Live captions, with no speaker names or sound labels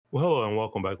Well, hello, and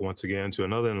welcome back once again to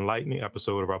another enlightening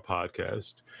episode of our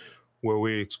podcast, where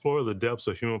we explore the depths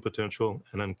of human potential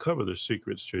and uncover the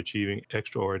secrets to achieving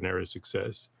extraordinary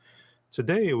success.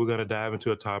 Today, we're going to dive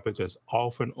into a topic that's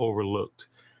often overlooked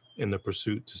in the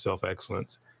pursuit to self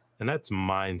excellence, and that's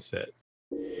mindset.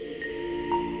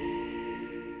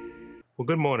 Well,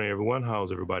 good morning, everyone.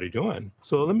 How's everybody doing?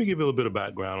 So, let me give you a little bit of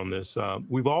background on this.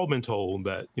 We've all been told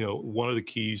that one of the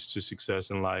keys to success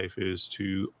in life is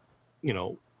to, you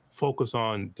know, focus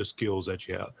on the skills that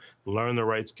you have, learn the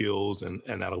right skills, and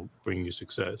that'll bring you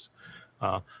success.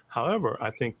 However, I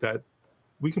think that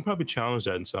we can probably challenge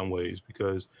that in some ways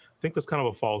because I think that's kind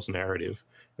of a false narrative.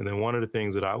 And then one of the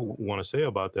things that I want to say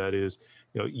about that is,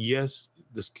 yes,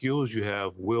 the skills you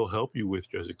have will help you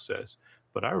with your success,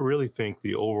 but I really think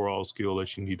the overall skill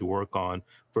that you need to work on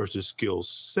versus skill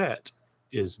set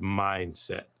is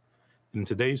mindset. In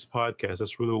today's podcast,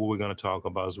 that's really what we're going to talk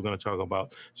about. Is we're going to talk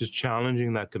about just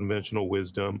challenging that conventional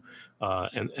wisdom,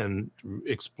 and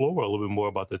explore a little bit more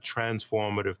about the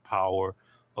transformative power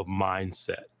of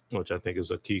mindset, which I think is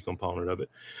a key component of it.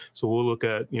 So we'll look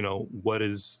at what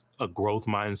is a growth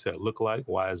mindset look like,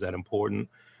 why is that important,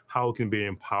 how it can be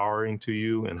empowering to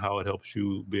you, and how it helps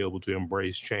you be able to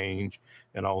embrace change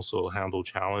and also handle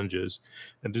challenges,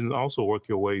 and then also work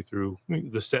your way through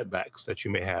the setbacks that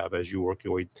you may have as you work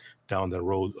your way down that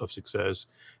road of success,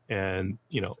 and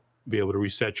be able to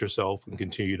reset yourself and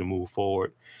continue to move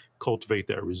forward, cultivate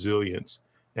that resilience,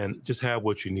 and just have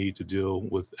what you need to deal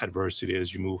with adversity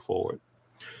as you move forward.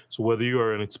 So whether you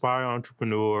are an inspired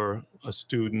entrepreneur, a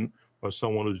student, or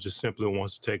someone who just simply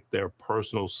wants to take their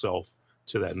personal self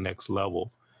to that next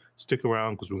level, stick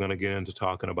around because we're going to get into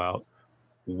talking about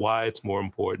why it's more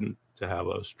important to have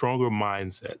a stronger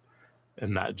mindset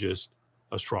and not just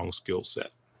a strong skill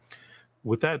set.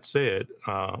 With that said,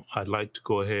 I'd like to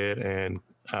go ahead and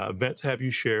Vince, have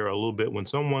you share a little bit when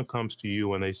someone comes to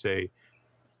you and they say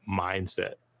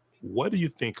mindset. What do you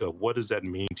think of? What does that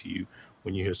mean to you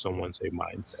when you hear someone say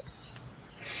mindset?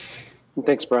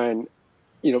 Thanks, Brian.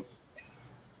 You know,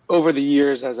 over the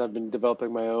years, as I've been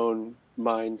developing my own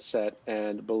mindset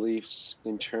and beliefs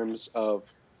in terms of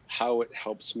how it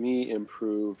helps me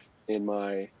improve in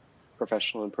my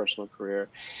professional and personal career,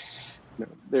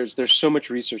 there's so much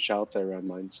research out there around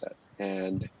mindset.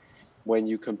 And when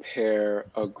you compare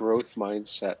a growth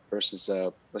mindset versus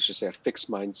a, let's just say, a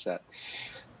fixed mindset,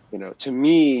 to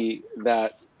me,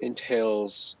 that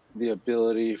entails the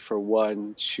ability for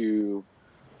one to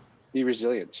be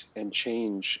resilient and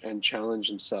change and challenge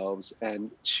themselves, and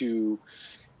to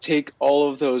take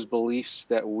all of those beliefs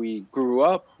that we grew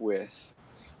up with,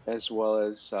 as well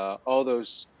as all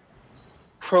those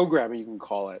programming, you can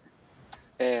call it,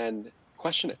 and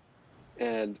question it,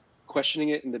 and questioning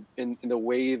it in the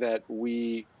way that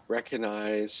we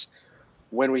recognize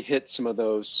when we hit some of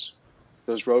those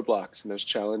roadblocks and those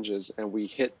challenges, and we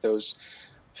hit those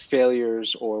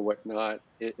failures or whatnot.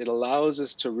 It allows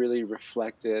us to really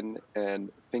reflect in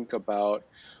and think about,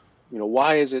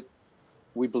 why is it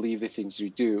we believe the things we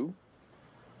do?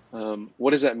 What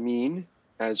does that mean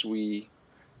as we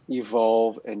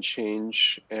evolve and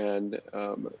change and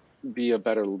be a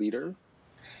better leader?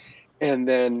 And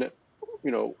then,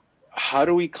 how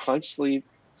do we constantly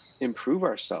improve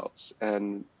ourselves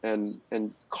and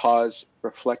cause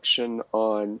reflection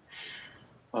on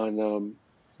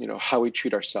how we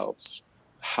treat ourselves,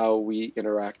 how we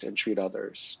interact and treat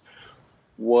others?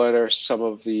 What are some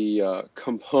of the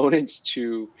components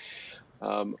to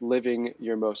living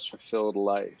your most fulfilled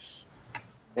life?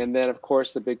 And then, of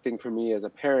course, the big thing for me as a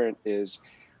parent is,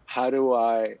 how do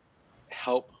I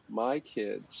help my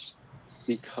kids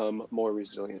become more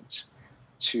resilient,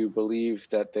 to believe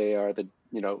that they are they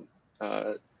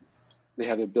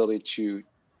have the ability to,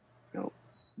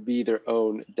 be their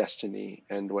own destiny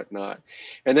and whatnot.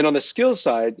 And then on the skills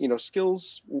side,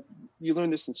 skills, you learn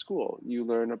this in school. You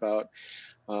learn about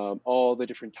all the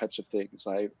different types of things.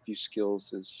 I view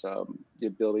skills as the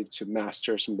ability to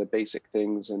master some of the basic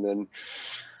things, and then,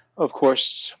 of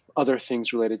course, other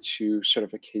things related to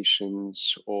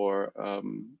certifications, or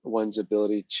one's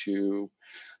ability to,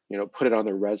 put it on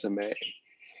their resume.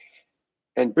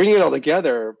 And bringing it all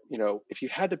together, if you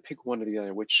had to pick one or the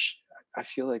other, which I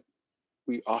feel like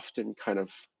we often kind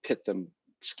of pit them,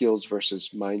 skills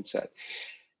versus mindset. At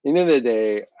the end of the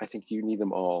day, I think you need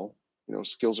them all.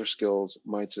 Skills are skills,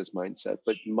 mindset is mindset.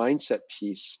 But mindset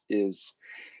piece is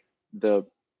the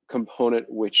component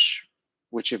which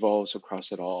evolves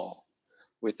across it all.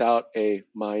 Without a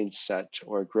mindset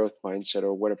or a growth mindset,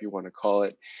 or whatever you want to call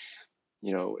it,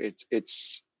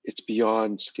 it's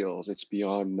beyond skills, it's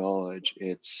beyond knowledge,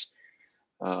 it's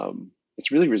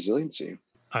really resiliency.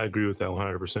 I agree with that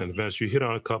 100%. Vince, you hit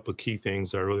on a couple of key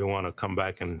things I really want to come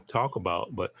back and talk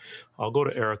about, but I'll go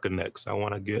to Erica next. I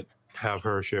want to have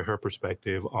her share her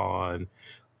perspective on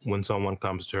when someone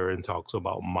comes to her and talks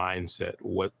about mindset.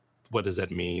 What does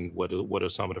that mean? What are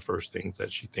some of the first things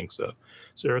that she thinks of?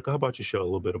 So, Erica, how about you share a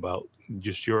little bit about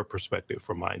just your perspective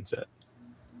for mindset?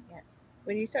 Yeah.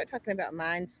 When you start talking about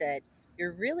mindset,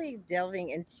 you're really delving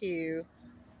into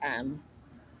um,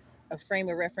 a frame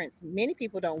of reference many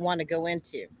people don't want to go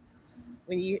into.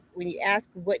 When you ask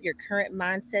what your current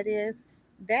mindset is,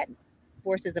 that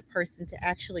forces a person to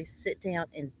actually sit down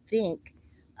and think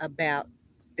about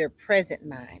their present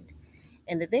mind.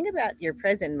 And the thing about your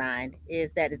present mind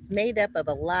is that it's made up of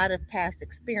a lot of past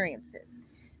experiences.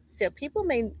 So people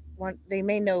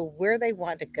may know where they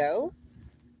want to go,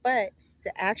 but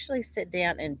to actually sit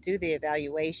down and do the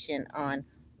evaluation on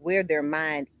where their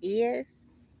mind is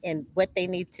and what they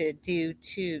need to do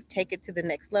to take it to the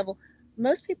next level,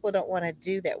 most people don't want to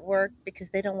do that work because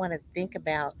they don't want to think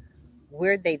about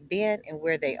where they've been and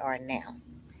where they are now.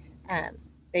 Um,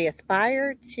 they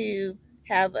aspire to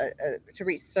have to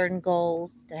reach certain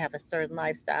goals, to have a certain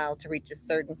lifestyle, to reach a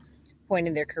certain point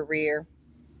in their career,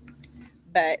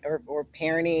 but or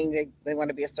parenting. They want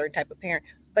to be a certain type of parent,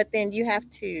 but then you have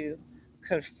to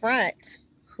confront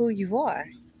who you are.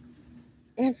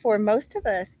 And for most of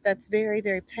us, that's very,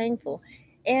 very painful,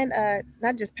 and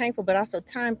not just painful, but also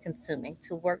time consuming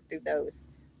to work through those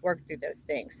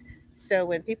things. So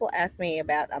when people ask me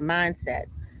about a mindset,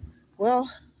 well,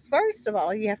 first of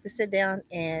all, you have to sit down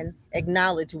and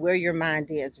acknowledge where your mind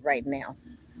is right now,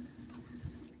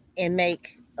 and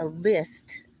make a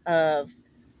list of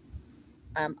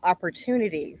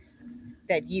opportunities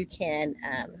that you can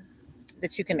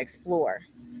explore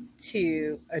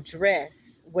to address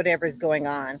whatever's going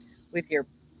on with your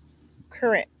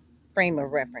current frame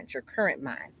of reference, your current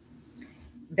mind.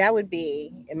 That would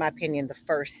be, in my opinion, the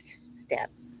first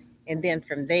step. And then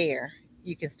from there,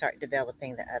 you can start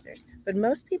developing the others. But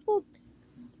most people,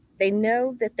 they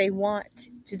know that they want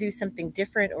to do something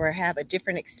different or have a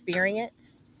different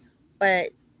experience,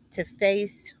 but to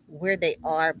face where they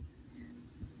are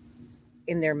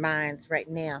in their minds right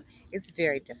now, it's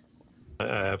very difficult. I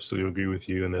absolutely agree with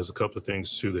you. And there's a couple of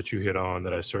things too that you hit on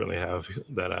that I certainly have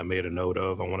that I made a note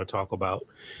of. I want to talk about.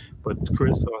 But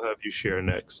Chris, I'll have you share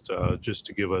next, just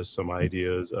to give us some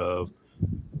ideas of,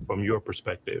 from your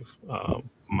perspective,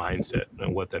 mindset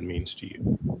and what that means to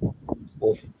you.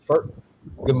 Well,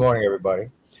 good morning, everybody.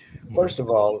 Morning. First of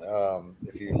all,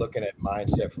 if you're looking at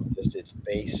mindset from just its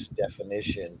base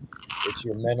definition, it's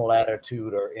your mental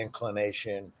attitude or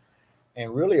inclination,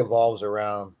 and really evolves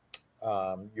around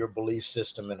your belief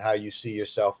system and how you see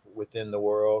yourself within the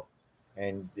world,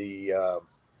 and I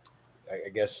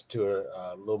guess to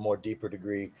a little more deeper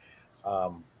degree,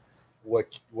 um, what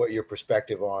your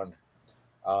perspective on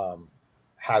um,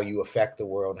 how you affect the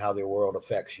world and how the world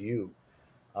affects you.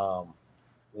 Um,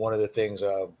 One of the things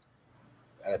I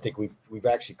think we've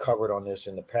actually covered on this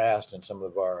in the past in some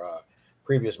of our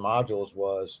previous modules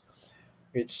was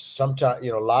it's sometimes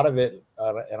a lot of it,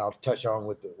 and I'll touch on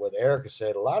with what Erica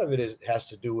said. A lot of it has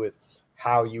to do with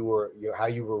how you were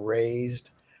raised,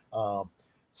 um,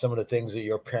 some of the things that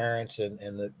your parents and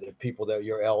the people that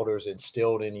your elders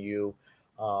instilled in you.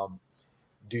 Um,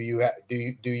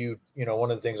 one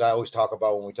of the things I always talk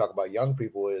about when we talk about young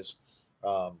people is,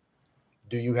 um,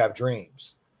 do you have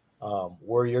dreams?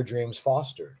 Were your dreams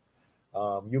fostered?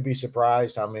 You'll be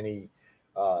surprised how many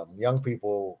young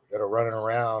people that are running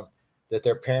around that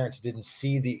their parents didn't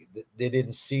see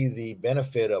the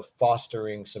benefit of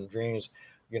fostering some dreams.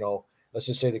 You know, let's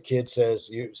just say the kid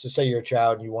says, so say you're a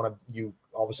child and you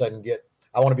all of a sudden get,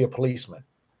 I want to be a policeman,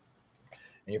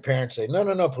 and your parents say, no,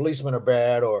 no, no, policemen are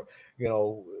bad, or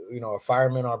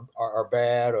firemen are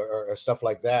bad, or stuff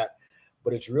like that.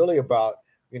 But it's really about,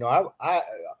 I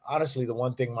honestly, the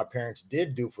one thing my parents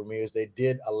did do for me is they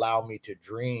did allow me to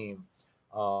dream,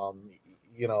 um,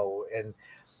 and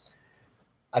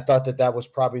I thought that that was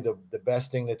probably the best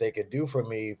thing that they could do for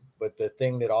me. But the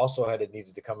thing that also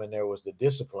needed to come in there was the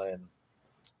discipline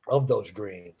of those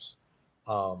dreams.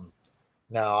 Um,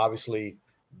 Now, obviously,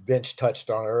 Bench touched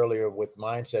on earlier with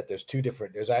mindset.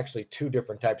 There's actually two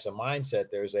different types of mindset.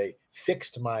 There's a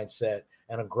fixed mindset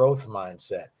and a growth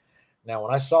mindset. Now,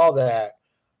 when I saw that,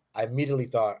 I immediately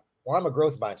thought, well, I'm a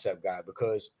growth mindset guy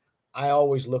because I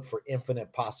always look for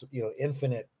infinite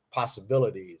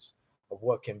possibilities of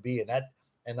what can be.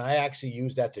 And I actually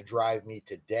use that to drive me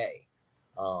today.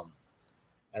 Um,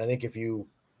 and I think if you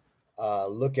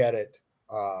look at it,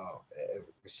 uh,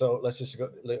 so let's just go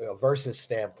a versus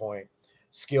standpoint,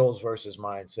 skills versus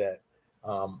mindset.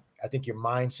 I think your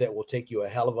mindset will take you a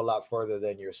hell of a lot further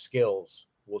than your skills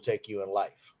will take you in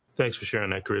life. Thanks for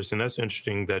sharing that, Chris. And that's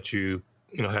interesting that you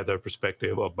had that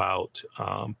perspective about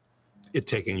it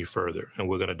taking you further. And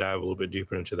we're going to dive a little bit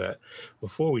deeper into that.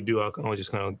 Before we do, I'll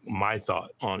just kind of my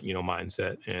thought on,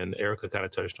 mindset. And Erica kind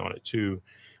of touched on it too.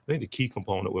 I think the key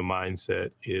component with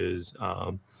mindset is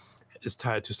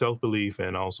tied to self-belief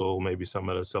and also maybe some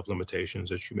of the self-limitations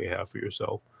that you may have for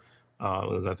yourself.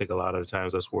 Because I think a lot of the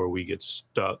times that's where we get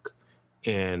stuck,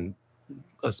 and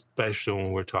especially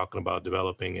when we're talking about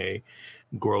developing a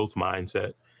growth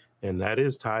mindset. And that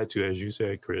is tied to, as you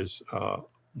said, Chris,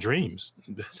 dreams,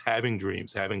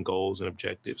 dreams, having goals and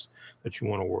objectives that you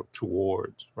want to work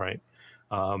towards, right?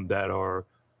 That are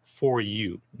for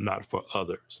you, not for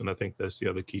others. And I think that's the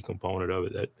other key component of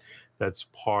it, that's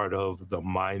part of the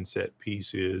mindset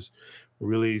piece, is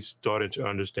really starting to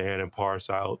understand and parse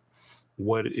out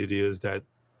what it is that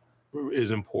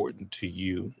is important to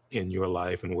you in your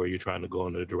life and where you're trying to go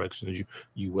in the directions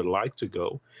you would like to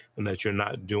go, and that you're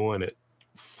not doing it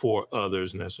for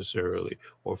others necessarily,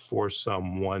 or for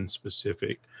someone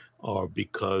specific, or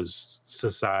because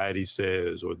society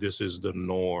says, or this is the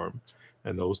norm,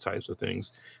 and those types of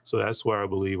things. So that's where I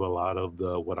believe a lot of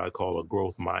what I call a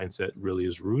growth mindset really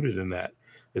is rooted in. That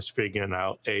is figuring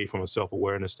out, from a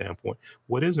self-awareness standpoint,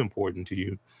 what is important to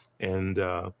you, and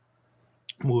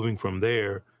moving from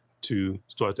there to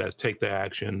start to take the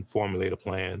action, formulate a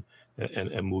plan,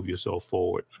 and move yourself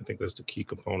forward. I think that's the key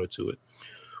component to it.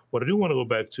 What I do want to go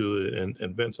back to,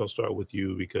 and Vince, I'll start with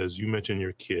you, because you mentioned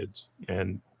your kids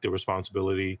and the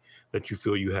responsibility that you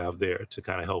feel you have there to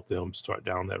kind of help them start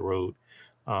down that road.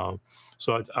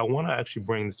 So I want to actually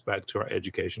bring this back to our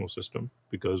educational system,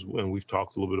 because when we've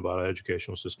talked a little bit about our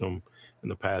educational system in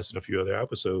the past in a few other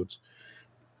episodes,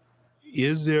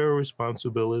 is there a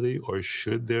responsibility, or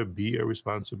should there be a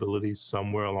responsibility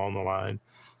somewhere along the line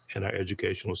in our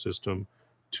educational system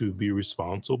to be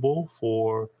responsible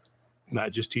for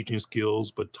not just teaching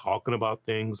skills, but talking about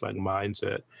things like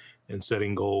mindset and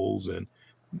setting goals and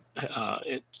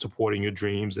supporting your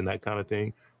dreams and that kind of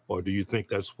thing? Or do you think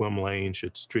that swim lane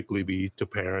should strictly be to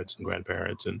parents and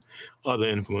grandparents and other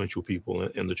influential people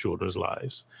in the children's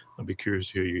lives? I'd be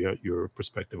curious to hear your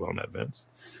perspective on that, Vince.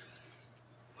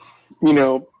 At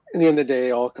the end of the day,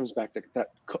 it all comes back to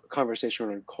that conversation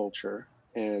around culture.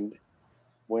 And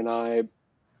when I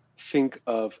think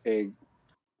of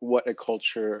what a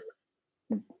culture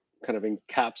kind of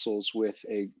encapsulates with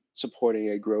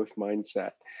supporting a growth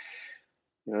mindset,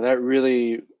 that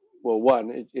really, well,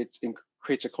 one, it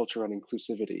creates a culture around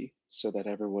inclusivity, so that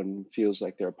everyone feels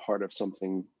like they're a part of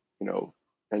something,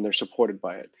 and they're supported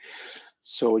by it.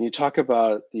 So when you talk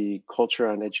about the culture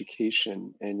on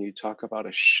education, and you talk about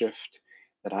a shift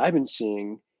that I've been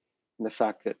seeing in the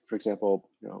fact that, for example,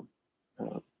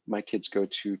 my kids go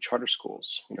to charter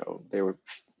schools, they were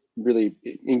really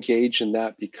engaged in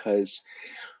that, because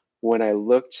when I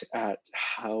looked at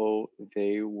how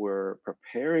they were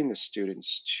preparing the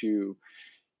students to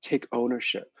take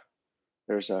ownership,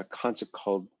 there's a concept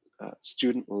called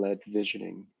student-led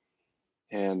visioning.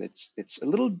 And it's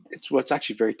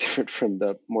actually very different from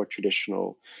the more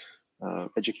traditional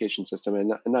education system.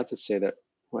 And not to say that,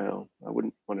 well, I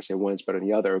wouldn't want to say one is better than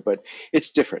the other, but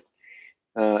it's different.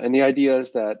 And the idea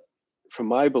is that, from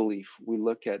my belief, we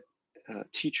look at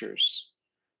teachers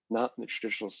not in the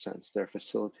traditional sense, they're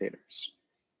facilitators.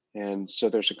 And so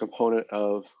there's a component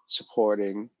of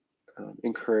supporting,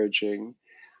 encouraging,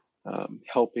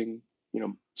 helping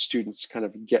students kind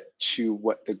of get to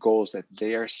what the goals that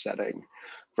they are setting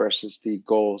versus the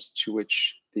goals to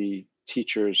which the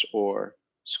teachers or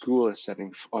school is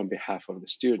setting on behalf of the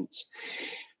students.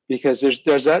 Because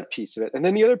there's that piece of it. And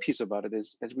then the other piece about it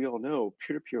is, as we all know,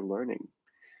 peer-to-peer learning.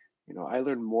 I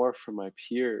learn more from my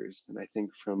peers than I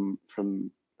think from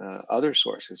other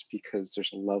sources, because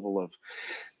there's a level of,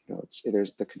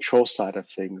 there's the control side of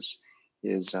things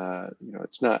is,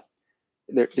 it's not,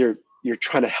 you're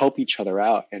trying to help each other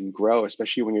out and grow,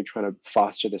 especially when you're trying to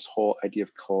foster this whole idea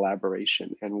of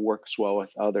collaboration and works well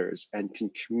with others and can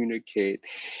communicate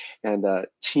and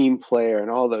team player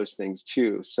and all those things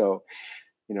too. So,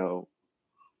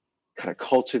 kind of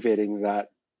cultivating that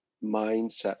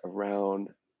mindset around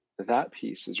that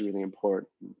piece is really important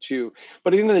too.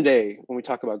 But at the end of the day, when we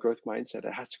talk about growth mindset,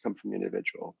 it has to come from the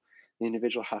individual. The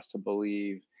individual has to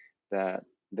believe that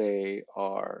they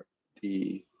are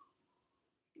the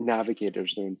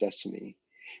navigators of their own destiny,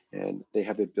 and they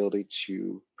have the ability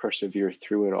to persevere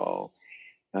through it all.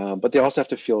 But they also have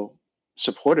to feel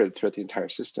supported throughout the entire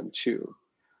system too.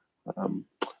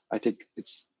 I think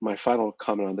it's my final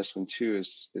comment on this one too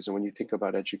is when you think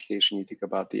about education, you think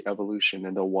about the evolution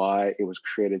and the why it was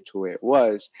created to the way it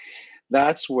was.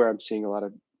 That's where I'm seeing a lot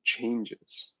of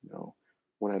changes.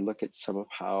 when I look at some of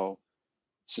how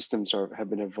systems have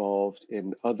been evolved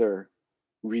in other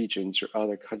regions or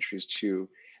other countries too,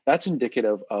 that's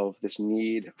indicative of this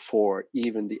need for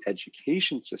even the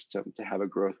education system to have a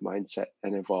growth mindset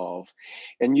and evolve.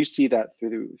 And you see that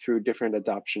through different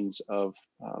adoptions of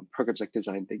programs like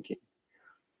design thinking.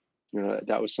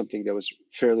 That was something that was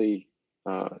fairly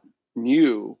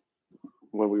new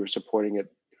when we were supporting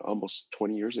it almost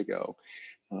 20 years ago,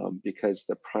 because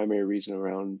the primary reason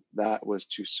around that was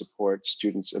to support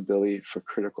students' ability for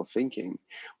critical thinking,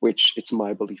 which it's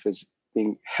my belief is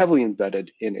being heavily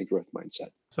embedded in a growth mindset.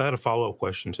 So I had a follow-up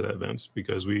question to that, Vince,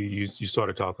 because you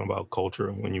started talking about culture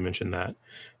when you mentioned that,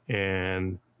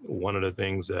 and one of the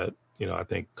things that I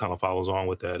think kind of follows on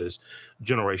with that is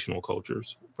generational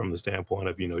cultures from the standpoint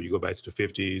of you go back to the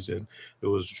 50s and it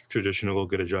was traditional go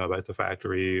get a job at the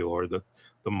factory or the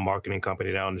marketing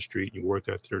company down the street. You work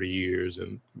there 30 years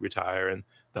and retire, and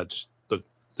that's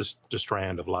the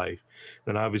strand of life.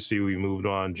 Then obviously we moved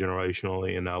on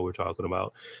generationally, and now we're talking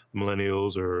about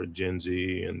millennials or Gen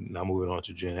Z, and now moving on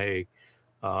to Gen A.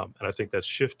 And I think that's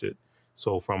shifted.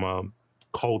 So from a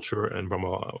culture and from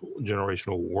a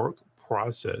generational work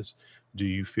process, do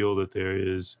you feel that there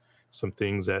is some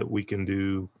things that we can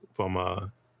do from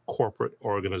a corporate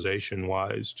organization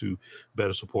wise to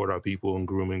better support our people and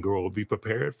groom and grow, be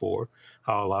prepared for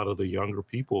how a lot of the younger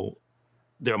people,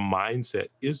 their mindset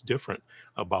is different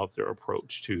about their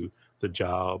approach to the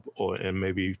job, and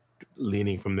maybe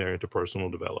leaning from there into personal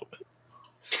development?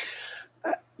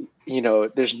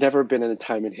 There's never been a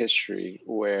time in history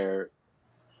where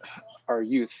our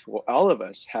youth, well, all of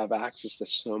us have access to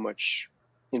so much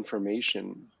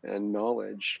information and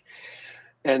knowledge.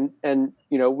 And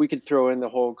we could throw in the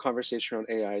whole conversation around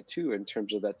AI too, in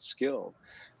terms of that skill.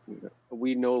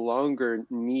 We no longer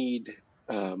need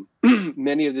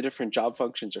many of the different job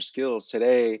functions or skills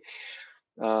today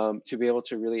to be able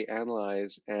to really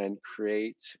analyze and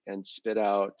create and spit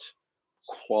out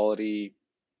quality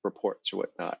reports or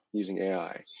whatnot using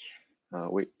AI.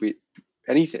 We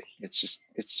anything.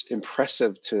 It's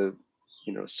impressive to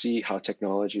see how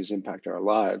technology has impacted our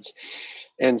lives.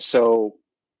 And so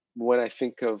when I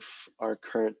think of our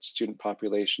current student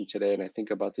population today, and I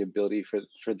think about the ability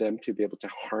for them to be able to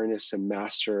harness and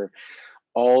master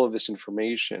all of this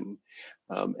information,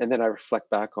 and then I reflect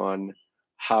back on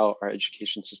how our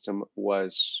education system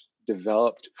was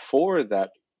developed for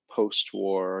that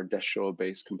post-war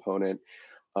industrial-based component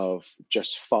of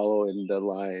just follow in the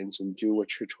lines and do what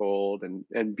you're told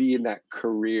and be in that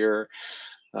career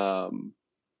um,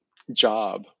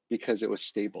 job because it was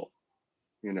stable,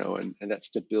 and that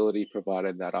stability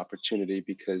provided that opportunity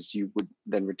because you would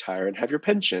then retire and have your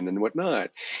pension and whatnot,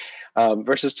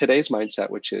 versus today's mindset,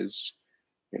 which is,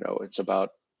 it's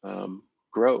about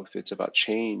growth, it's about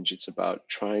change, it's about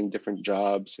trying different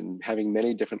jobs and having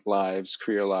many different lives,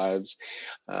 career lives,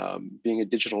 being a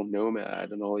digital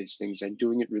nomad and all these things and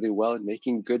doing it really well and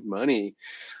making good money.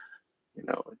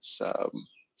 It's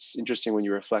interesting when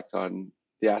you reflect on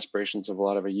the aspirations of a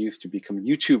lot of our youth to become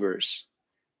YouTubers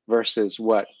versus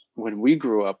what when we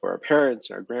grew up, or our parents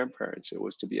and our grandparents, it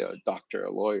was to be a doctor,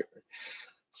 a lawyer.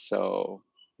 So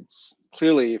it's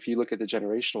clearly, if you look at the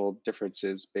generational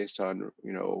differences based on,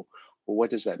 well, what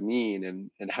does that mean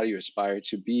and how do you aspire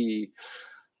to be,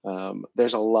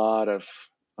 there's a lot of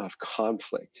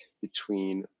conflict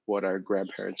between what our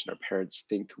grandparents and our parents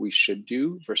think we should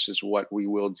do versus what we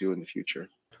will do in the future.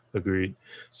 Agreed.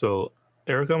 So,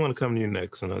 Eric, I'm going to come to you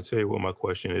next, and I'll tell you what my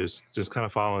question is, just kind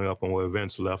of following up on where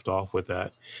Vince left off with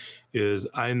that. Is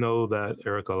I know that,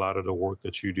 Eric, a lot of the work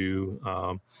that you do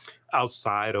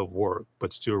outside of work,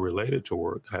 but still related to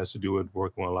work, has to do with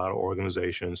working with a lot of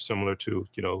organizations similar to,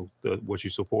 what you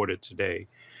supported today.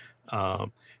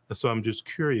 And so I'm just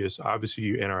curious, obviously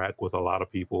you interact with a lot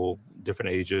of people,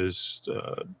 different ages,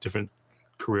 different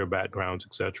career backgrounds,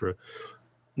 etc.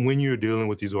 When you're dealing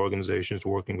with these organizations,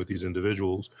 working with these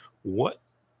individuals, what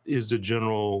is the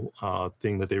general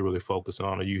thing that they really focus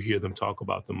on, or you hear them talk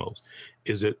about the most?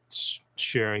 Is it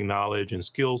sharing knowledge and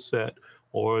skill set,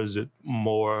 or is it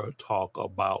more talk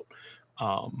about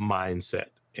mindset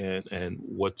and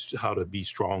how to be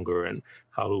stronger and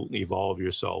how to evolve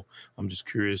yourself? I'm just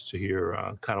curious to hear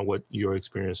kind of what your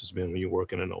experience has been when you're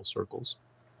working in those circles.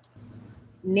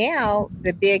 Now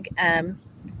the big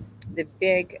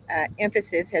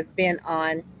emphasis has been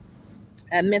on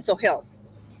mental health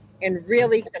and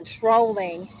really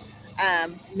controlling,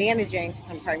 managing.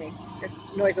 Pardon me, this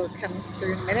noise will come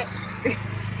through in a minute.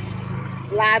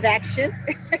 Live action.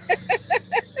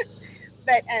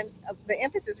 But the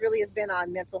emphasis really has been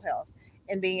on mental health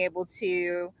and being able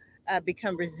to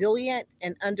become resilient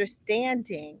and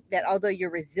understanding that although you're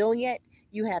resilient,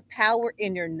 You have power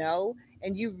in your no,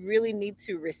 and you really need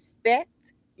to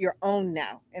respect your own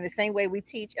no. In the same way we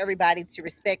teach everybody to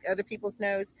respect other people's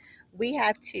no's, we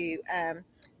have to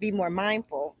be more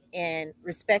mindful in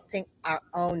respecting our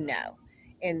own no,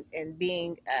 and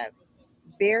being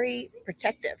very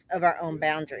protective of our own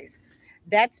boundaries.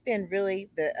 That's been really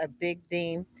a big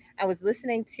theme. I was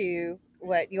listening to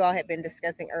what you all had been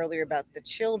discussing earlier about the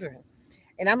children,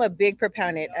 and I'm a big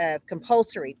proponent of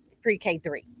compulsory pre-K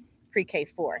 3, pre-K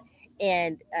 4,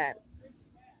 and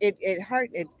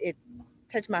it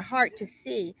touched my heart to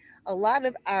see a lot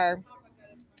of our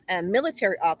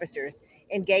military officers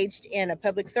engaged in a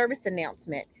public service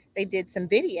announcement. They did some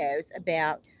videos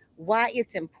about why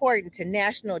it's important to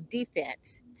national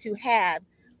defense to have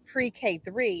pre-K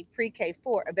 3, pre-K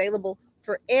 4 available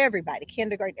for everybody,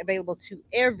 kindergarten available to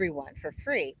everyone for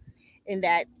free, and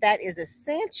that is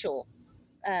essential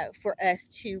for us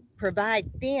to provide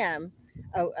them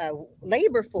a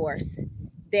labor force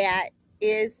that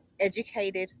is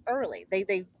educated early.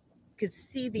 They could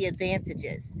see the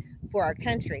advantages for our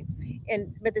country,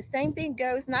 and but the same thing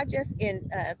goes not just in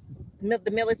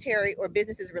the military or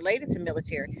businesses related to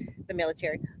the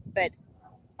military, but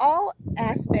all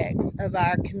aspects of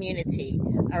our community,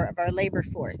 of our labor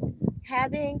force.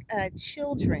 Having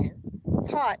children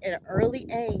taught at an early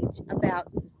age about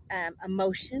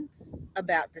emotions,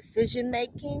 about decision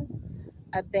making,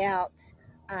 about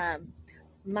um,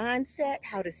 mindset,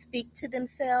 how to speak to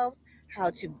themselves, how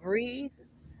to breathe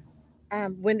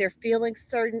when they're feeling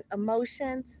certain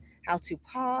emotions, how to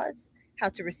pause, how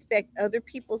to respect other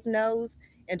people's no's,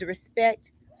 and to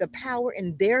respect the power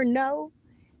in their no.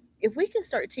 If we can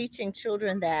start teaching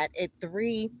children that at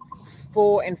 3,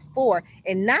 4, and 4,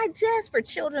 and not just for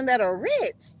children that are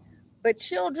rich, but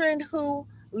children who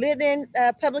live in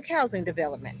public housing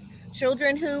developments,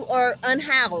 children who are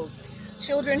unhoused,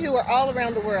 children who are all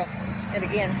around the world. And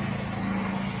again,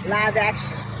 live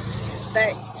action.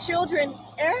 But children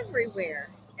everywhere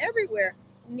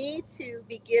need to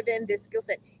be given this skill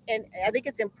set. And I think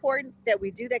it's important that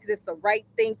we do that because it's the right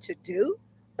thing to do.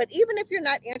 But even if you're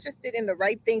not interested in the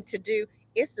right thing to do,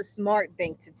 it's the smart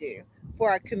thing to do for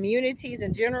our communities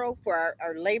in general, for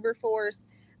our labor force,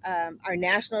 our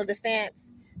national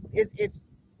defense. It's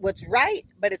what's right,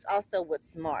 but it's also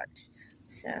what's smart.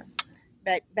 So,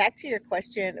 but back to your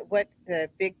question, what the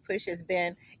big push has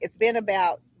been, it's been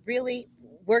about really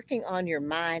working on your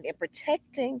mind and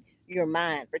protecting your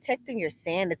mind, protecting your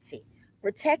sanity,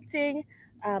 protecting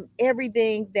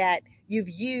everything that you've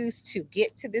used to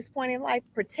get to this point in life,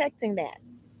 protecting that.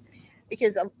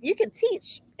 Because you can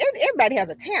teach, everybody has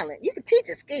a talent. You can teach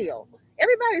a skill.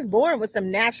 Everybody's born with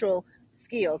some natural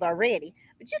skills already,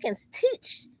 but you can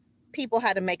teach people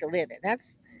how to make a living. That's,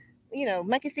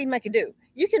 monkey see, monkey do.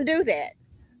 You can do that.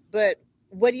 But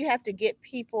what do you have to get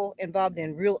people involved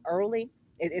in real early?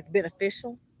 It's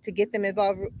beneficial to get them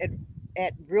involved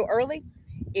at real early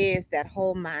is that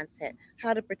whole mindset,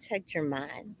 how to protect your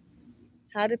mind,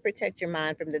 how to protect your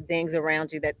mind from the things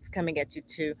around you that's coming at you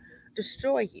to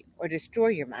destroy you or destroy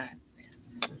your mind.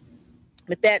 So,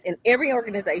 but that in every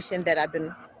organization that I've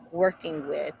been working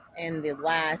with in the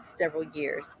last several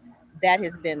years, that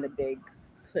has been the big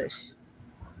push.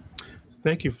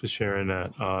 Thank you for sharing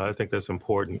that. I think that's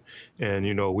important. And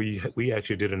we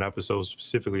actually did an episode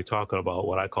specifically talking about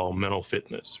what I call mental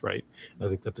fitness, right? I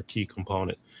think that's a key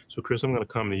component. So, Chris, I'm going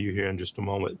to come to you here in just a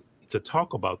moment to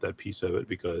talk about that piece of it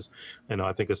because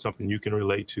I think it's something you can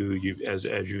relate to. You, as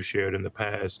you shared in the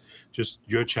past, just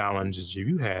your challenges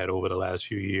you had over the last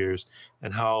few years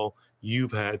and how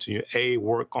you've had to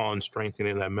work on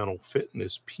strengthening that mental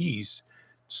fitness piece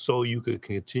so you could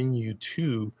continue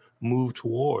to move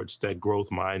towards that growth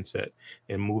mindset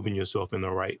and moving yourself in the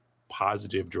right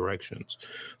positive directions.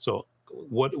 So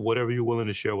whatever you're willing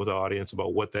to share with the audience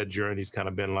about what that journey's kind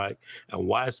of been like and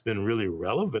why it's been really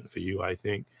relevant for you, I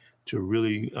think, to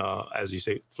really, as you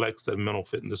say, flex the mental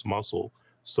fitness muscle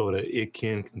so that it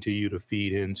can continue to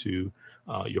feed into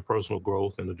your personal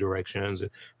growth and the directions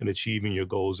and achieving your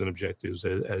goals and objectives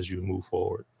as you move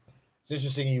forward. It's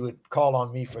interesting you would call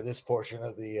on me for this portion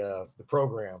of the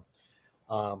program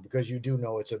because you do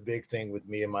know it's a big thing with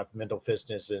me and my mental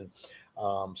fitness and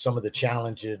some of the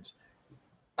challenges.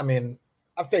 I mean,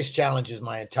 I've faced challenges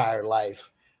my entire life,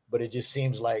 but it just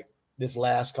seems like this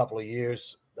last couple of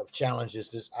years of challenges,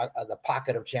 the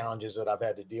pocket of challenges that I've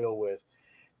had to deal with,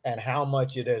 and how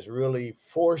much it has really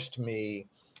forced me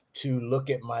to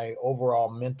look at my overall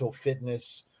mental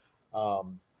fitness,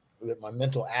 with my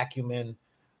mental acumen,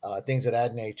 things of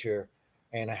that nature,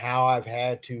 and how I've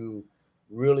had to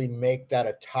really make that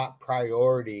a top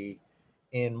priority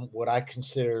in what I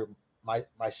consider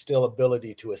my still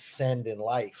ability to ascend in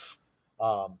life.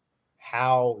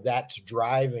 how that's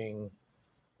driving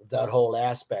that whole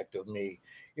aspect of me.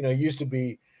 It used to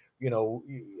be,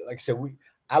 like I said,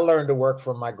 I learned to work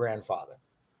from my grandfather.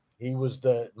 He was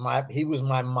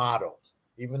my model.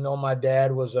 Even though my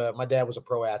dad was a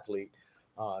pro athlete,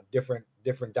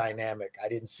 different dynamic. I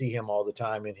didn't see him all the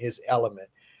time in his element,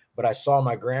 but I saw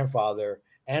my grandfather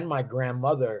and my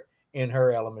grandmother in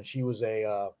her element. She was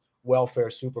a welfare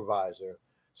supervisor,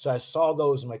 so I saw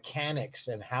those mechanics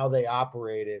and how they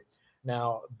operated.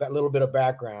 Now, a little bit of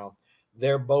background: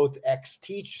 they're both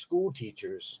school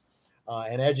teachers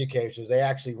and educators. They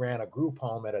actually ran a group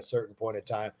home at a certain point in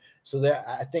time. So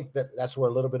I think that's where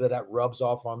a little bit of that rubs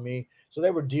off on me. So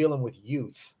they were dealing with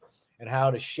youth and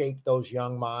how to shape those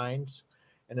young minds.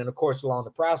 And then, of course, along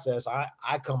the process,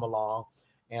 I come along,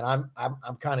 and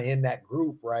I'm kind of in that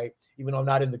group, right? Even though I'm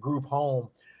not in the group home,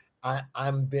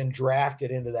 I'm been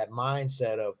drafted into that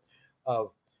mindset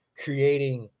of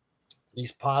creating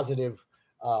these positive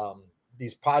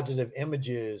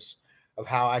images of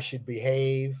how I should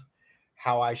behave,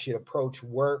 how I should approach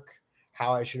work,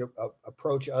 how I should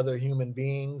approach other human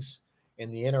beings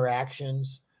in the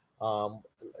interactions. A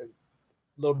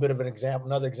little bit of an example.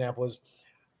 Another example is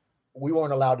we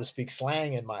weren't allowed to speak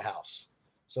slang in my house.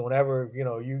 So whenever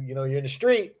you're in the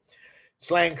street,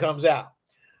 slang comes out.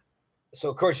 So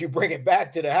of course you bring it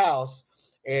back to the house,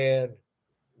 and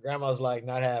grandma's like,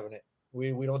 not having it.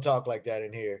 We don't talk like that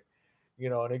in here.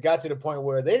 And it got to the point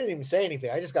where they didn't even say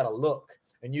anything. I just got a look.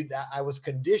 And I was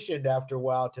conditioned after a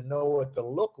while to know what the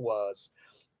look was.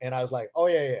 And I was like, oh,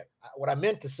 yeah. What I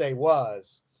meant to say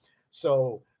was.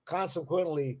 So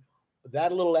consequently,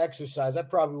 that little exercise, that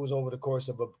probably was over the course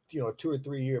of a 2 or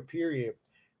 3 year period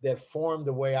that formed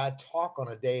the way I talk on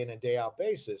a day in and day out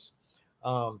basis.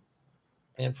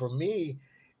 And for me,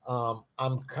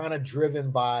 I'm kind of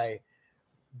driven by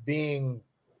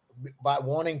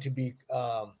wanting to be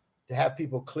to have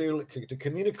people clearly to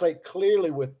communicate clearly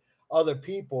with other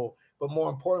people, but more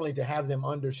importantly, to have them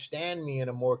understand me in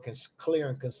a more clear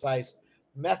and concise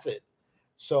method.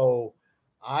 So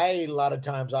a lot of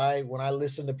times when I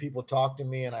listen to people talk to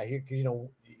me and I hear,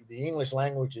 the English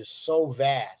language is so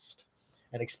vast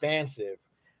and expansive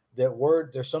that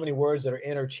there's so many words that are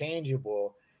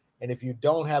interchangeable. And if you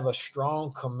don't have a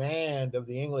strong command of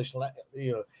the English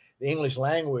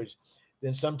language,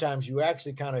 then sometimes you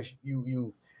actually kind of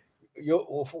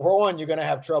for one, you're going to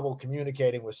have trouble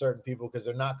communicating with certain people because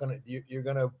they're not going to. You're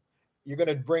going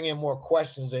to bring in more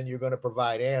questions than you're going to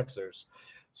provide answers.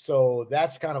 So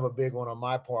that's kind of a big one on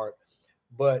my part.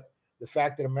 But the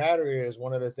fact of the matter is,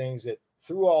 one of the things that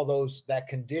through all that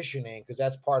conditioning, because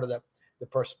that's part of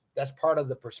that's part of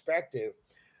the perspective.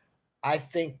 I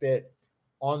think that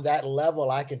on that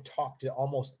level, I can talk to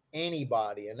almost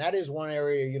anybody. And that is one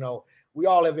area, we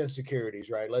all have insecurities,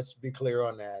 right? Let's be clear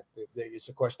on that. It's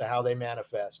a question of how they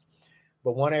manifest.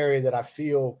 But one area that I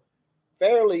feel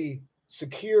fairly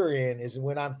secure in is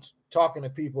when I'm talking to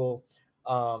people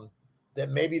that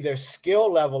maybe their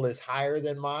skill level is higher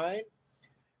than mine,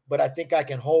 but I think I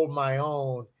can hold my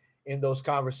own in those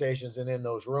conversations and in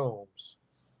those rooms.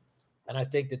 And I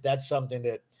think that that's something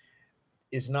that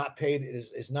is not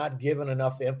given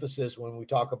enough emphasis when we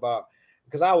talk about,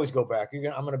 because I always go back. I'm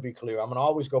going to be clear. I'm going to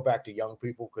always go back to young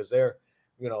people because they're,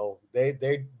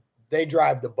 they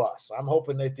drive the bus. I'm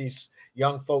hoping that these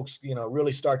young folks,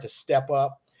 really start to step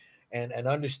up and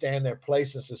understand their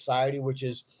place in society, which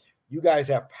is you guys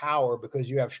have power because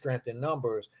you have strength in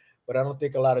numbers. But I don't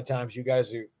think a lot of times you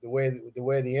guys are the way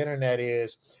the internet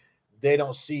is, they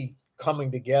don't see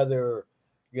coming together,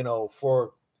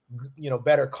 for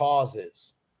better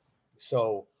causes.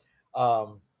 So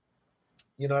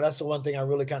that's the one thing I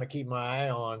really kind of keep my eye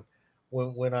on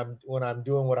when I'm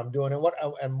doing what I'm doing,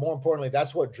 and more importantly,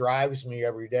 that's what drives me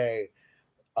every day.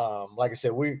 Like I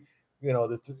said,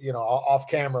 off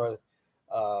camera,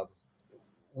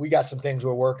 we got some things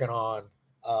we're working on,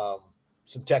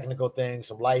 some technical things,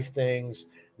 some life things.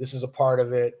 This is a part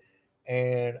of it,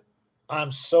 and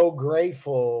I'm so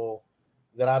grateful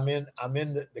that I'm in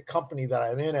the company that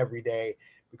I'm in every day,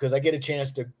 because I get a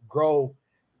chance to grow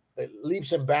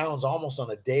leaps and bounds almost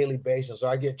on a daily basis. So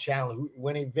I get challenged.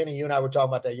 Vinny, you and I were talking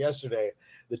about that yesterday.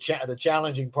 The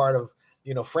challenging part of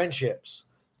friendships.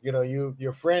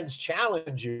 Your friends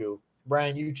challenge you,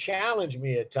 Brian. You challenge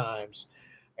me at times,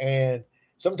 and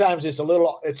sometimes it's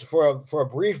for a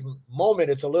brief moment.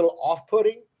 It's a little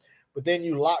off-putting, but then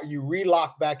you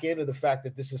relock back into the fact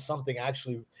that this is something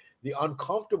actually. The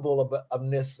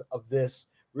uncomfortableness of this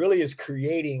really is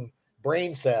creating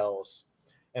brain cells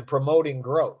and promoting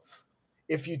growth.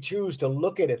 If you choose to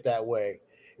look at it that way,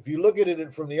 if you look at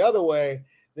it from the other way,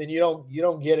 then you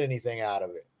don't get anything out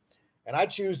of it. And I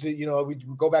choose to, we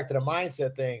go back to the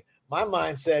mindset thing. My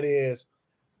mindset is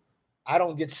I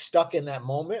don't get stuck in that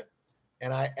moment,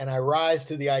 and I rise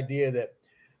to the idea that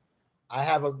I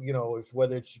have a,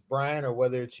 whether it's Brian or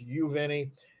whether it's you,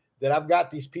 Vinny, that I've got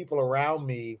these people around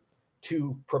me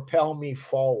to propel me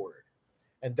forward.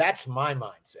 And that's my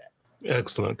mindset.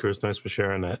 Excellent, Chris. Thanks for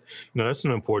sharing that. That's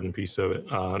an important piece of it.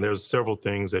 There's several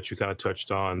things that you kind of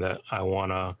touched on that I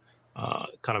want to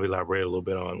kind of elaborate a little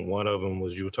bit on. One of them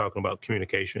was you were talking about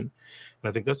communication, and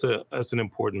I think that's an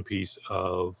important piece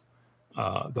of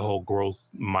the whole growth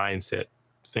mindset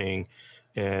thing,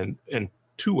 and in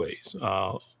two ways.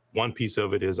 One piece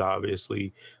of it is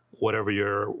obviously whatever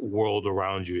your world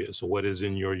around you is. So, what is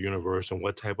in your universe, and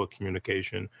what type of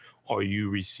communication are you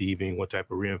receiving? What type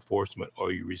of reinforcement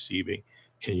are you receiving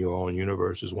in your own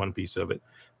universe is one piece of it,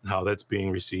 and how that's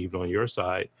being received on your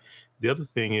side. The other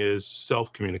thing is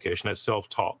self communication, that self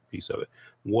talk piece of it.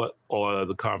 What are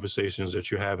the conversations that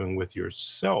you're having with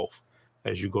yourself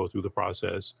as you go through the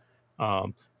process? I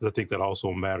think that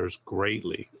also matters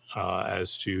greatly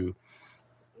as to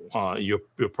your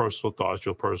personal thoughts,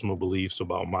 your personal beliefs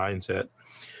about mindset.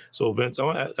 So, Vince, I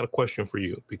want to ask a question for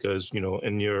you because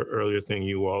in your earlier thing,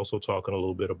 you were also talking a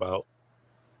little bit about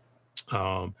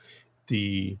um,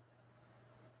 the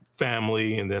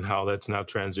family and then how that's now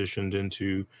transitioned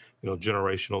into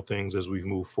generational things as we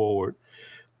move forward.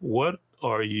 What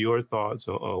are your thoughts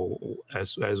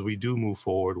as we do move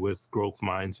forward with growth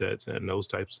mindsets and those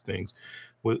types of things,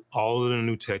 with all of the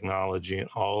new technology and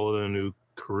all of the new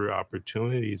career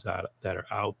opportunities that are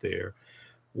out there?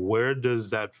 Where does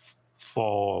that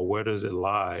fall? Where does it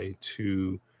lie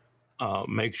to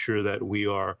make sure that we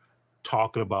are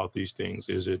talking about these things?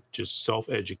 Is it just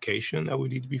self-education that we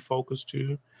need to be focused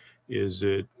to? Is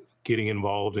it getting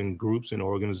involved in groups and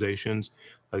organizations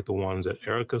like the ones that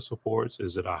Erica supports?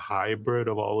 Is it a hybrid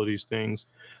of all of these things?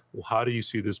 Well, how do you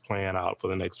see this playing out for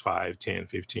the next 5, 10,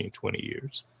 15, 20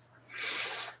 years?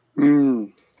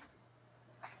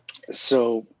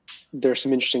 So there's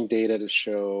some interesting data to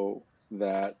show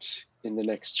that in the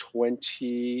next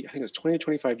 20, I think it's 20 to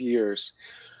 25 years,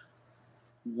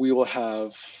 we will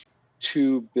have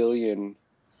 2 billion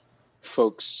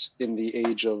folks in the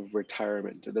age of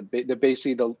retirement.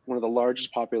 Basically one of the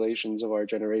largest populations of our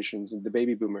generations, the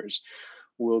baby boomers,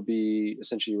 will be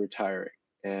essentially retiring,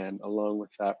 and along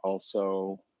with that,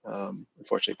 also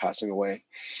unfortunately passing away.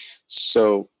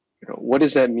 So, what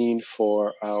does that mean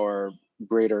for our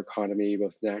greater economy,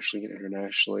 both nationally and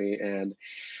internationally? And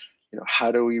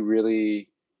how do we really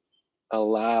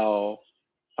allow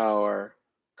our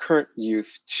current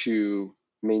youth to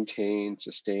maintain,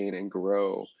 sustain, and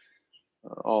grow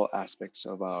all aspects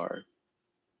of our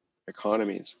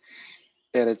economies?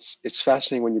 And it's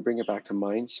fascinating when you bring it back to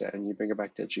mindset, and you bring it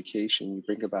back to education, you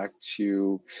bring it back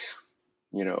to,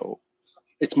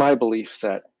 it's my belief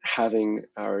that having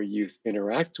our youth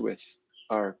interact with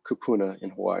our kupuna in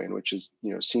Hawaiian, which is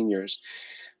seniors,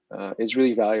 is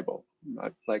really valuable.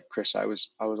 Like Chris, I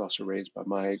was also raised by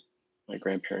my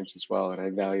grandparents as well, and I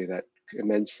value that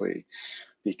immensely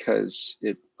because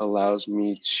it allows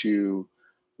me to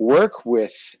work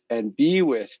with and be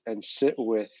with and sit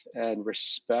with and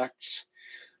respect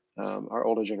our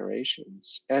older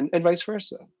generations, and vice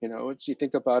versa. You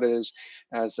think about it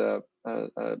as a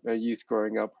youth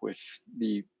growing up with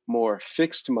the more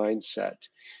fixed mindset.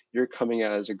 You're coming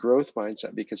at it as a growth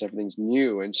mindset because everything's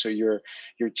new, and so you're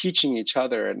teaching each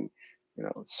other. And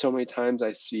so many times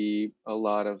I see a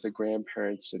lot of the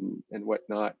grandparents and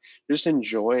whatnot just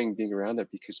enjoying being around it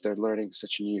because they're learning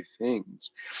such new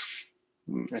things.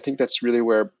 I think that's really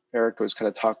where Erica was kind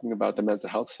of talking about the mental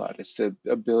health side. It's the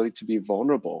ability to be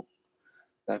vulnerable.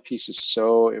 That piece is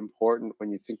so important when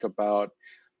you think about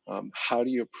how do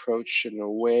you approach in a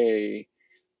way,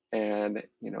 and it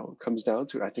comes down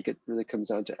to it. I think it really comes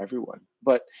down to everyone.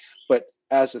 But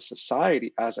as a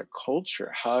society, as a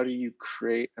culture, how do you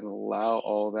create and allow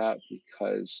all that?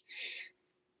 Because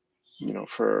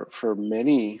for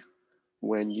many,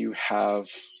 when you have,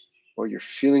 or you're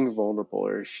feeling vulnerable,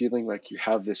 or you're feeling like you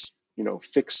have this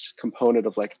fixed component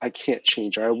of like, I can't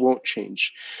change, or I won't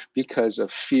change because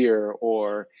of fear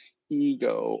or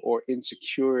ego or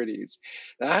insecurities,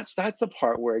 that's the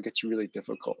part where it gets really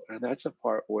difficult. And that's the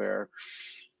part where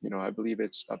I believe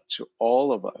it's up to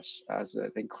all of us as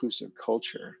an inclusive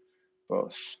culture,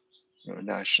 both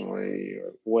nationally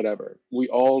or whatever. We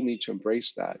all need to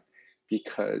embrace that,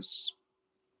 because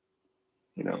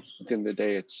at the end of the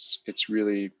day, it's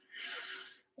really,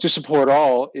 to support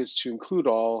all is to include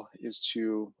all, is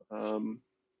to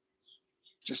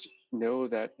just know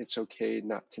that it's okay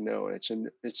not to know, and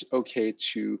it's okay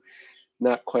to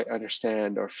not quite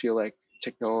understand or feel like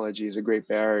technology is a great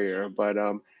barrier, but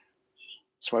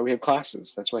that's why we have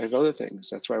classes. That's why we have other things.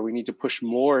 That's why we need to push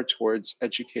more towards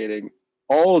educating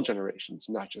all generations,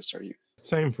 not just our youth.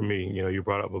 Same for me. You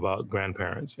brought up about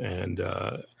grandparents and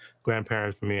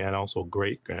grandparents for me, and also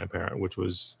great grandparent, which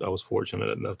was I was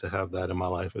fortunate enough to have that in my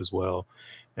life as well.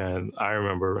 And I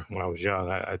remember when I was young,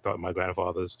 I thought my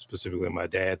grandfather, specifically my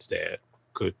dad's dad,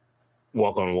 could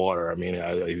walk on water. I mean,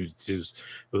 it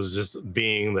was just a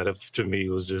being that to me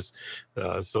was just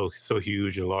so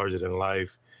huge and larger than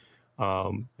life.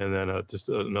 And then just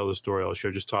another story I'll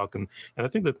share, just talking. And I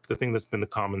think that the thing that's been the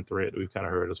common thread that we've kind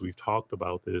of heard as we've talked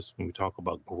about this, when we talk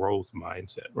about growth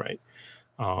mindset, right,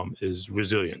 is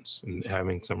resilience and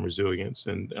having some resilience.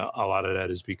 And a lot of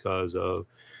that is because of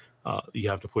you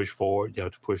have to push forward, you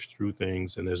have to push through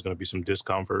things, and there's going to be some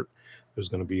discomfort. There's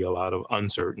going to be a lot of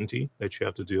uncertainty that you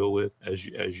have to deal with as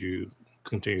you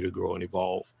continue to grow and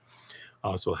evolve.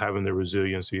 So having the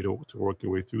resiliency to work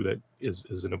your way through that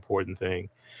is an important thing.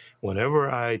 Whenever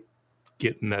I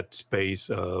get in that space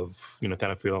of, kind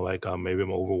of feeling like maybe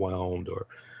I'm overwhelmed or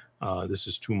this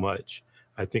is too much,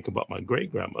 I think about my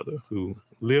great grandmother who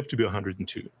lived to be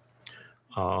 102.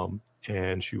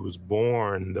 And she was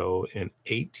born, though, in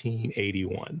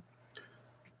 1881.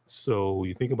 So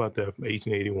you think about that, from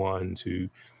 1881 to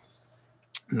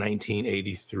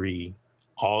 1983,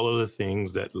 all of the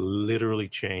things that literally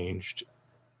changed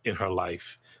in her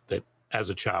life that as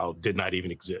a child did not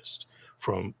even exist,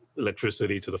 from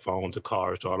electricity to the phone to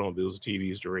cars to automobiles to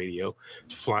TVs to radio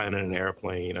to flying in an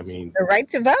airplane. I mean, The right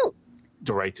to vote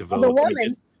the right to as a vote. I mean,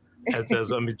 woman. just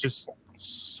as I mean, just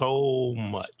so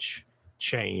much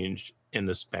changed in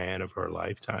the span of her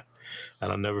lifetime.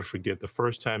 And I'll never forget the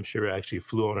first time she actually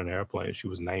flew on an airplane. She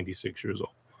was 96 years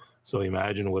old. So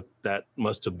imagine what that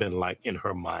must have been like in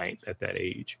her mind at that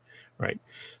age, right?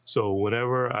 So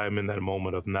whenever I'm in that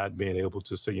moment of not being able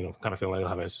to say, kind of feeling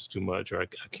like, oh, this is too much, or I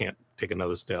can't take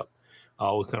another step, I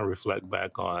always kind of reflect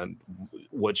back on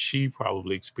what she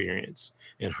probably experienced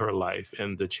in her life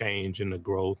and the change and the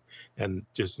growth, and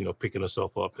just, picking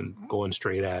herself up and going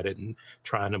straight at it and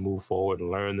trying to move forward and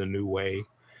learn the new way.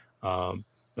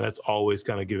 That's always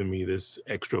kind of given me this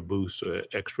extra boost or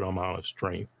extra amount of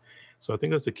strength. So I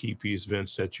think that's the key piece,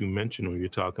 Vince, that you mentioned when you're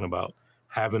talking about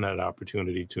having that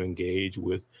opportunity to engage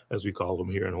with, as we call them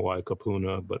here in Hawaii,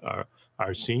 kapuna, but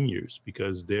our seniors,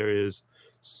 because there is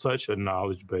such a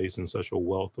knowledge base and such a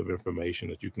wealth of information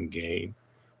that you can gain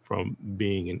from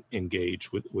being engaged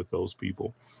with those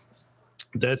people.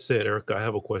 That said, Erica, I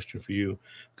have a question for you,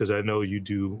 because I know you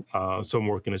do some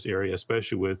work in this area,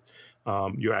 especially with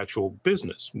your actual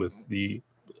business, with the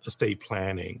estate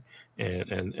planning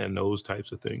and those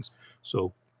types of things.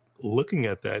 So, looking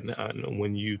at that,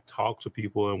 when you talk to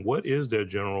people, and what is their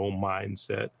general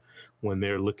mindset when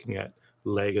they're looking at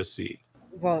legacy?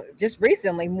 Well, just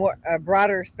recently, more a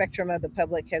broader spectrum of the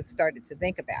public has started to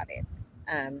think about it.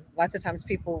 Lots of times,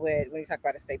 people would, when you talk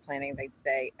about estate planning, they'd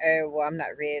say, "Oh, well, I'm not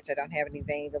rich. I don't have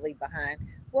anything to leave behind."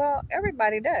 Well,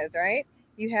 everybody does, right?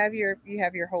 You have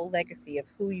your whole legacy of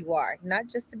who you are, not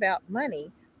just about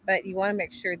money, but you want to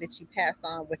make sure that you pass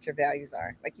on what your values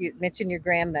are. Like you mentioned, your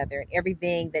grandmother and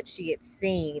everything that she had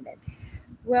seen, and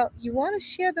well, you want to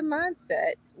share the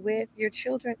mindset with your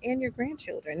children and your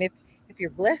grandchildren. If you're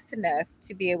blessed enough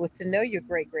to be able to know your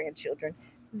great grandchildren,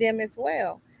 them as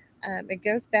well. It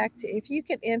goes back to, if you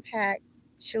can impact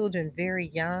children very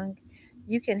young,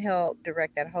 you can help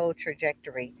direct that whole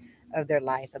trajectory of their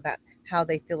life about how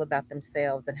they feel about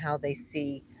themselves and how they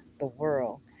see the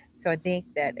world. So I think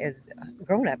that as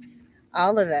grown-ups,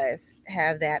 all of us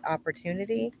have that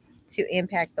opportunity to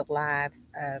impact the lives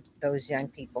of those young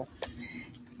people.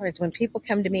 As far as when people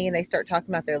come to me and they start talking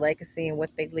about their legacy and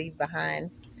what they leave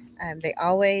behind, they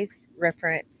always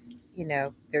reference,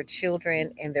 their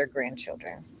children and their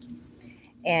grandchildren.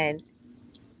 And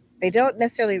they don't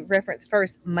necessarily reference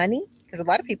first money, because a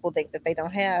lot of people think that they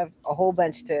don't have a whole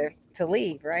bunch to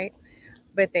leave, right?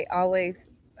 But they always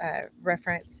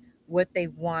reference what they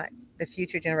want the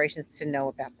future generations to know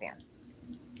about them.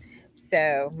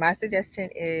 So my suggestion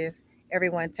is,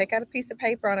 everyone take out a piece of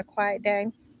paper on a quiet day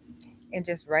and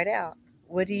just write out,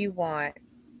 what do you want,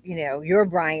 your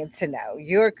Brian to know,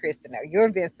 your Chris to know, your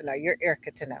Vince to know, your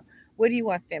Erica to know. What do you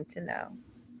want them to know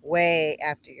way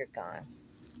after you're gone?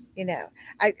 You know,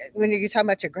 I when you're talking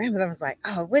about your grandmother, I was like,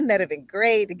 oh, wouldn't that have been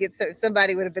great to get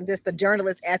somebody would have been just a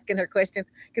journalist asking her questions,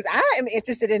 because I am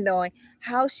interested in knowing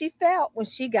how she felt when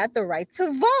she got the right to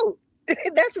vote.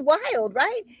 That's wild,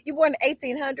 right? You born in the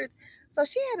 1800s, so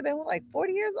she had to been what, like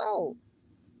 40 years old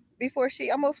before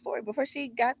she, almost 40, before she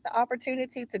got the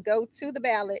opportunity to go to the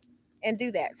ballot and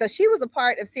do that. So she was a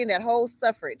part of seeing that whole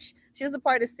suffrage She was a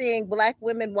part of seeing Black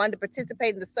women wanting to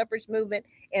participate in the suffrage movement,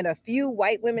 and a few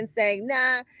white women saying,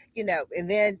 "Nah," and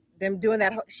then them doing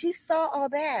that. She saw all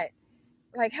that.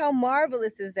 Like, how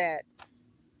marvelous is that?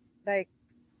 Like,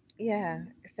 yeah.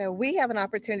 So we have an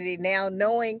opportunity now,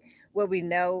 knowing what we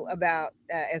know about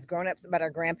as grown-ups about our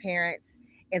grandparents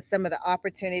and some of the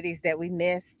opportunities that we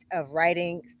missed of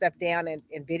writing stuff down and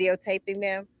videotaping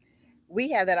them. We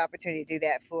have that opportunity to do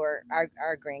that for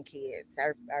our grandkids,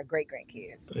 our great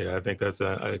grandkids. Yeah, I think that's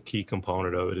a key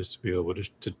component of it, is to be able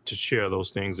to share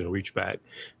those things and reach back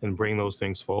and bring those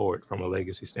things forward from a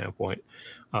legacy standpoint.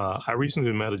 I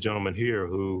recently met a gentleman here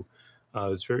who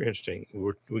it's very interesting.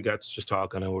 We got to just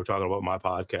talking, and we're talking about my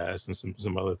podcast and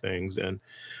some other things, and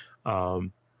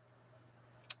um,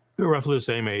 we're roughly the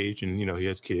same age, and he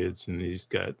has kids, and he's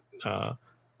got a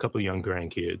couple of young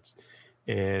grandkids,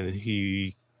 and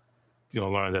he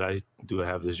learned that I do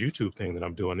have this YouTube thing that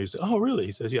I'm doing. He said, "Oh, really?"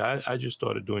 He says, "Yeah, I just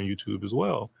started doing YouTube as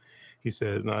well." He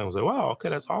says, and I was like, "Wow, okay,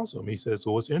 that's awesome." He says,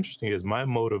 "So what's interesting is my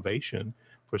motivation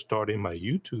for starting my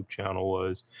YouTube channel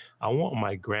was I want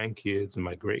my grandkids and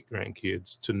my great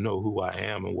grandkids to know who I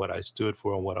am and what I stood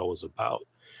for and what I was about."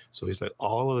 So he's like,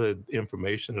 all of the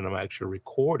information that I'm actually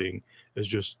recording is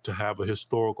just to have a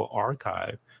historical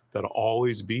archive that'll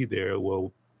always be there.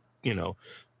 Well, you know,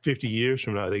 50 years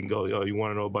from now, they can go, "Oh, you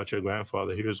want to know about your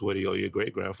grandfather? Here's what your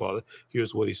great grandfather,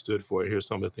 here's what he stood for. Here's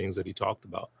some of the things that he talked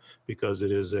about," because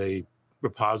it is a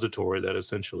repository that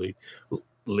essentially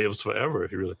lives forever.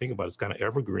 If you really think about it, it's kind of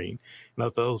evergreen. And I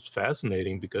thought it was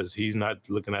fascinating because he's not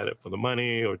looking at it for the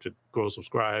money or to grow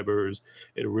subscribers.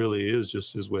 It really is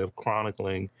just his way of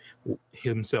chronicling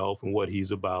himself and what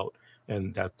he's about.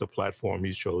 And that's the platform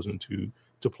he's chosen to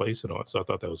place it on. So I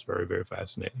thought that was very, very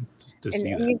fascinating to and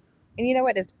see and that. you know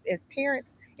what? As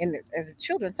parents and as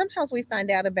children, sometimes we find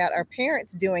out about our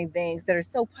parents doing things that are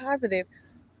so positive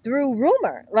through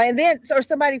rumor. Like, and then or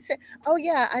somebody said, "Oh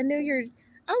yeah, I knew you're."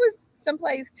 I was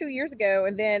someplace 2 years ago,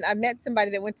 and then I met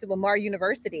somebody that went to Lamar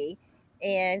University,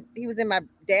 and he was in my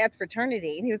dad's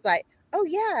fraternity, and he was like, "Oh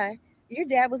yeah, your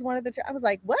dad was one of the." I was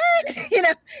like, "What?"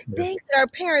 Yeah. Things that our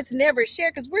parents never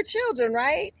share because we're children,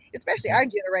 right? Especially our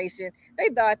generation. They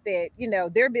thought that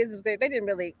their business. They didn't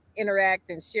really interact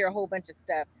and share a whole bunch of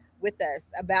stuff with us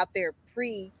about their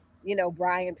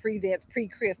Brian, pre-Vince,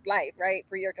 pre-Chris life, right?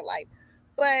 Pre-Yerka life.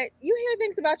 But you hear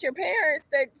things about your parents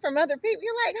that from other people.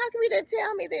 You're like, how come you didn't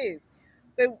tell me this?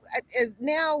 But as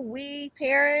now we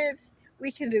parents,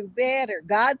 we can do better.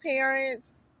 Godparents,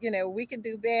 we can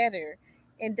do better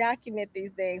and document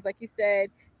these things. Like you said,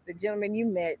 the gentleman you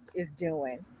met is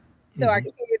doing. So our Mhm.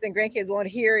 kids and grandkids want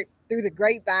to hear it through the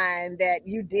grapevine that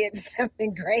you did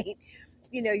something great.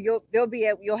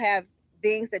 You'll have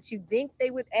things that you think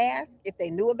they would ask if they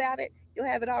knew about it. You'll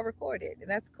have it all recorded, and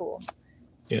that's cool.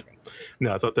 Yeah.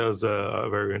 No, I thought that was a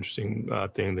very interesting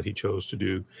thing that he chose to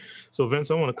do. So,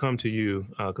 Vince, I want to come to you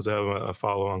because I have a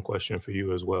follow-on question for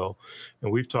you as well.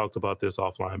 And we've talked about this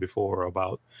offline before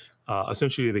about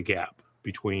essentially the gap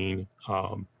between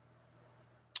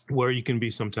where you can be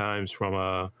sometimes from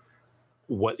a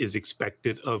what is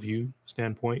expected of you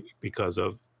standpoint because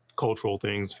of cultural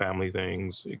things, family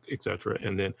things, etc.,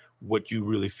 and then what you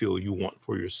really feel you want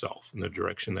for yourself and the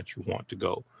direction that you want to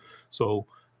go. So,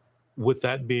 with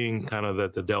that being kind of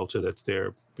the delta that's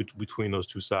there between those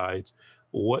two sides,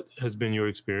 what has been your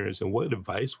experience and what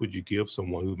advice would you give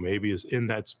someone who maybe is in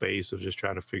that space of just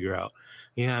trying to figure out,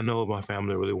 yeah, I know my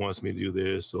family really wants me to do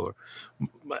this, or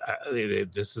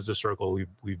this is a circle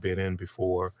we've been in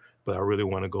before, but I really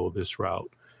want to go this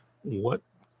route. What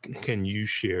can you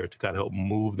share to kind of help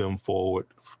move them forward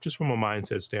just from a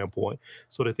mindset standpoint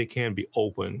so that they can be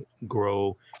open,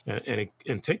 grow,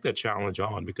 and take that challenge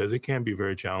on, because it can be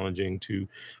very challenging to,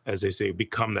 as they say,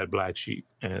 become that black sheep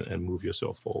and move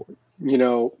yourself forward. You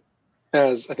know,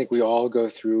 as I think we all go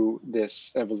through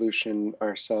this evolution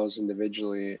ourselves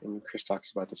individually, and Chris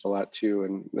talks about this a lot too,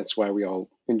 and that's why we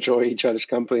all enjoy each other's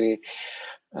company.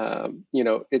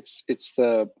 It's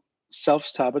the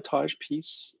self-sabotage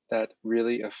piece that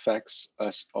really affects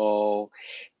us all,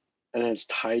 and it's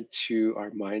tied to our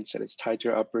mindset. It's tied to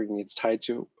our upbringing. It's tied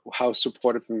to how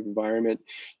supportive of an environment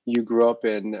you grew up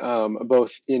in,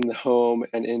 both in the home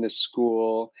and in the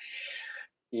school.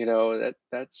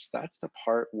 That's the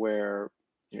part where,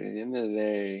 at the end of the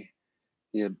day,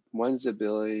 one's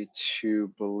ability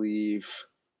to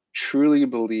truly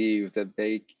believe that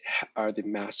they are the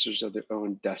masters of their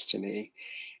own destiny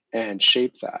and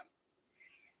shape that.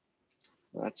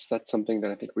 That's something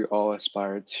that I think we all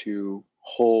aspire to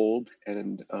hold,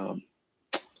 and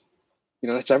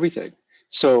that's everything.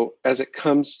 So as it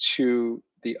comes to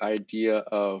the idea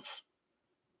of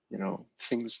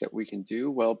things that we can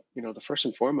do. Well, the first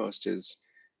and foremost is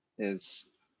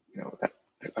that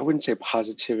I wouldn't say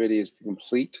positivity is the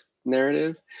complete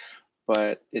narrative,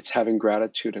 but it's having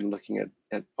gratitude and looking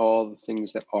at all the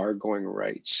things that are going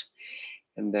right,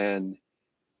 and then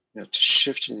to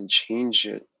shift it and change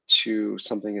it to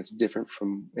something that's different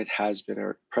from it has been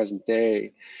our present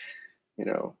day.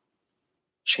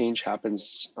 Change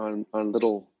happens on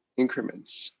little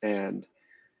increments, and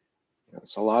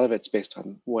so a lot of it's based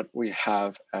on what we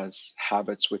have as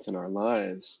habits within our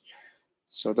lives.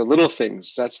 So the little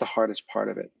things, that's the hardest part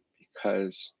of it,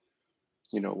 because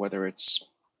whether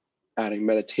it's adding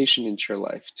meditation into your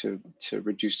life to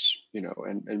reduce,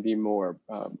 and be more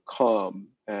calm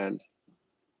and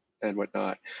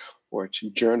whatnot, or to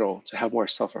journal, to have more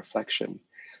self-reflection,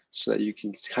 so that you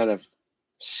can kind of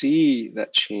see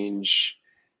that change,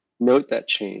 note that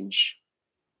change,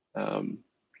 um,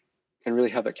 and really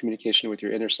have that communication with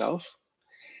your inner self.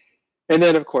 And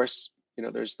then, of course,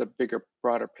 there's the bigger,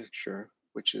 broader picture,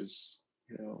 which is,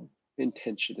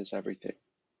 intention is everything.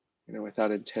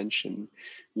 Without intention,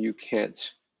 you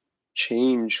can't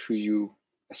change who you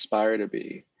aspire to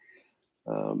be.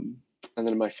 And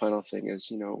then my final thing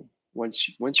is,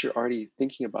 once you're already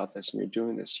thinking about this and you're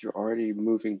doing this, you're already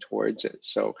moving towards it.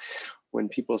 So when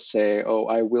people say, "Oh,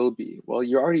 I will be," well,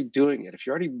 you're already doing it. If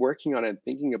you're already working on it and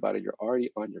thinking about it, you're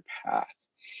already on your path.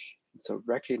 And so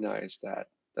recognize that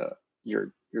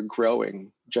you're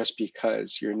growing, just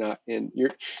because you're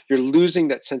losing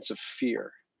that sense of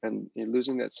fear, and you're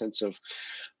losing that sense of,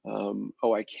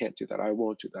 oh, I can't do that, I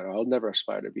won't do that, I'll never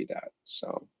aspire to be that.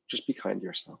 So just be kind to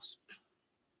yourselves.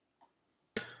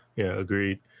 Yeah,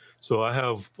 agreed. So I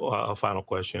have a final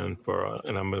question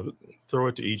and I'm going to throw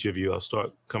it to each of you. I'll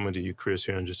start coming to you, Chris,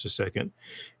 here in just a second,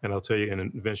 and I'll tell you in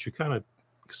advance. You kind of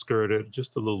skirted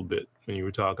just a little bit when you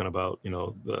were talking about,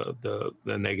 the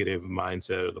negative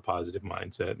mindset or the positive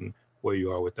mindset and where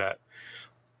you are with that.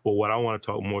 But what I want to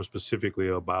talk more specifically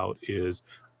about is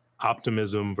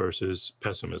optimism versus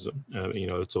pessimism.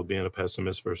 So being a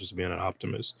pessimist versus being an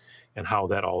optimist, and how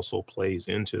that also plays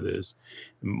into this,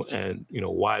 and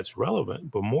why it's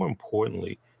relevant. But more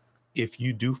importantly, if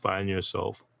you do find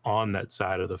yourself on that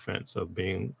side of the fence of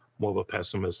being more of a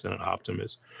pessimist than an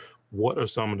optimist, what are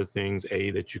some of the things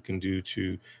that you can do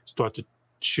to start to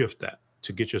shift that,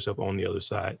 to get yourself on the other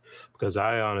side? Because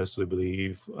I honestly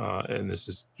believe, and this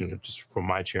is just from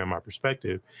my chair, my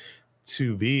perspective,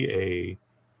 to be a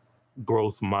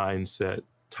growth mindset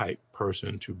type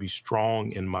person, to be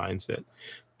strong in mindset,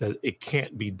 that it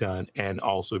can't be done and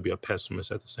also be a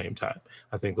pessimist at the same time.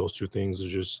 I think those two things are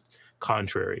just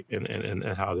contrary in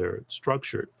how they're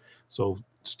structured. So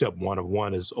step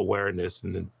one is awareness,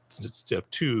 and then step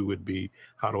two would be,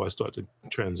 how do I start to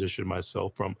transition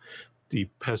myself from the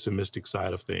pessimistic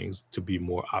side of things to be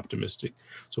more optimistic?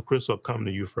 So Chris, I'll come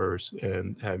to you first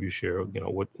and have you share,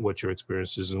 what your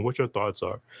experiences and what your thoughts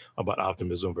are about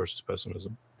optimism versus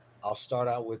pessimism. I'll start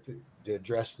out with to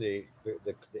address the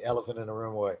elephant in the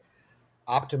room, where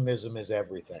optimism is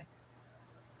everything.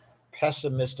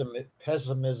 Pessimism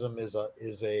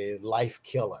is a life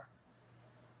killer.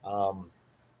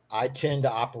 I tend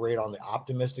to operate on the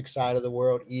optimistic side of the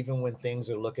world, even when things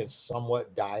are looking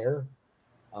somewhat dire.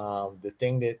 The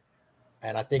thing that,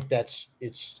 and I think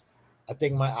I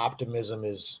think my optimism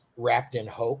is wrapped in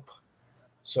hope.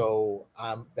 So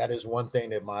that is one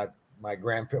thing that my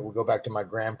grandparents, we go back to my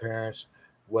grandparents,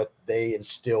 what they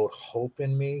instilled hope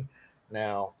in me.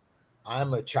 Now,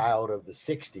 I'm a child of the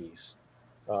 60s.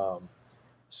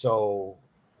 So,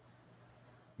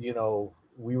 it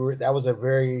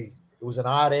was an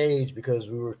odd age, because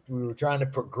we were trying to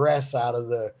progress out of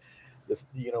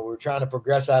we were trying to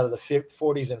progress out of the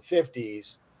 40s and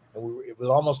 50s. And it was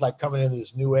almost like coming into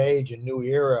this new age and new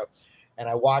era. And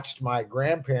I watched my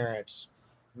grandparents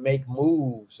make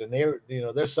moves, and they're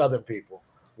Southern people.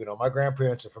 My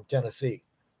grandparents are from Tennessee.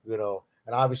 And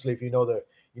obviously, if you know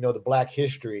the Black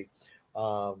history,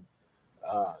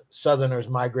 Southerners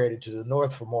migrated to the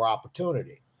North for more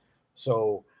opportunity.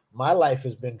 So my life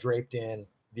has been draped in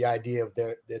the idea of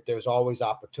that there's always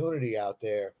opportunity out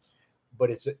there, but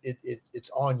it's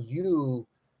on you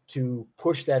to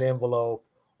push that envelope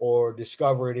or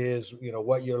discover it is,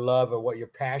 what your love or what your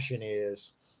passion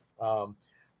is.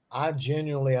 I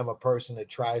genuinely am a person that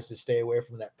tries to stay away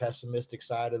from that pessimistic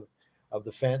side of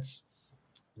the fence,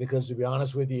 because, to be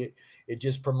honest with you, it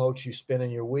just promotes you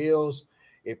spinning your wheels.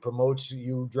 It promotes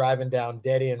you driving down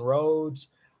dead end roads.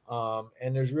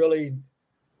 And there's really,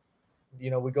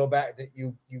 we go back to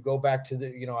you go back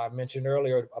to I mentioned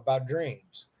earlier about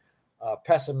dreams.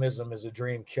 Pessimism is a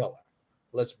dream killer.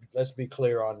 Let's be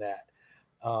clear on that.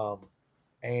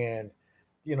 And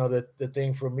the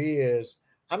thing for me is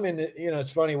I'm in the, it's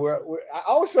funny I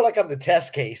always feel like I'm the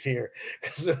test case here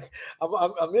because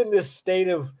I'm in this state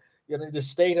of, the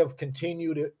state of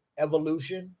continued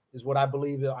evolution is what I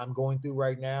believe that I'm going through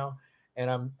right now. And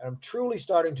I'm truly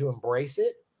starting to embrace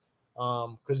it.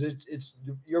 Because it's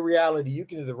your reality. You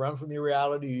can either run from your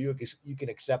reality or you can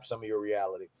accept some of your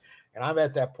reality. And I'm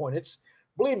at that point. It's,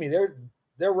 believe me,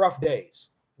 they're rough days.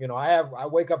 I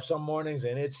wake up some mornings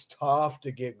and it's tough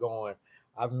to get going.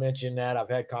 I've mentioned that. I've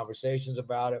had conversations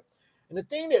about it. And the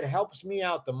thing that helps me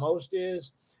out the most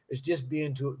is just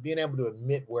being able to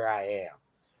admit where I am.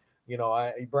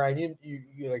 Brian,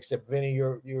 like I said, Vinny,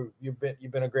 you've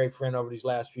been a great friend over these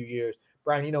last few years.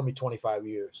 Brian, you know me 25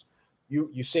 years.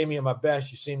 You see me at my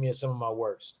best, you see me at some of my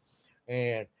worst.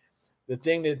 And the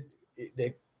thing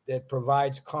that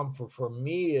provides comfort for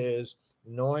me is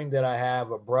knowing that I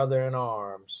have a brother in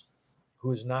arms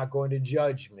who's not going to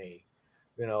judge me,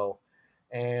 you know,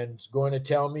 and is going to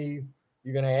tell me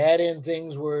you're going to add in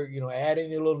things where, add in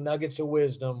your little nuggets of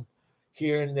wisdom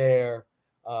here and there.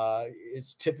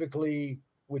 It's typically,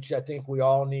 which I think we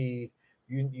all need.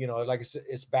 Like I said,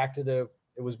 it's back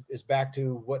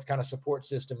to what kind of support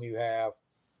system you have.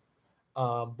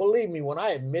 Believe me, when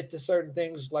I admit to certain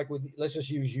things, let's just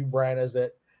use you, Brian, as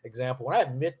that example. When I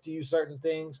admit to you certain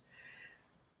things,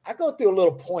 I go through a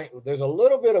little point. There's a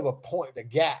little bit of a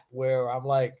gap where I'm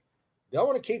like, do I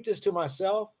want to keep this to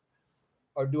myself,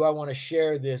 or do I want to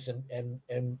share this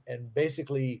and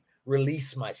basically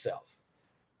release myself?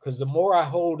 Because the more I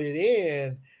hold it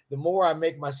in, the more I'm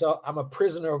a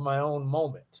prisoner of my own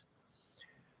moment.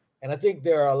 And I think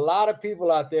there are a lot of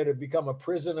people out there that become a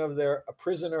prisoner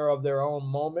of their own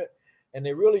moment, and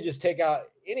they really just take out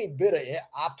any bit of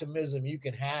optimism you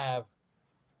can have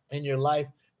in your life,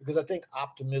 because I think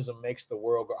optimism makes the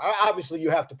world go. Obviously, you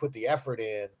have to put the effort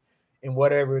in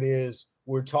whatever it is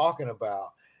we're talking about.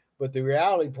 But the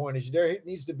reality point is there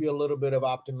needs to be a little bit of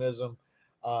optimism,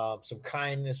 some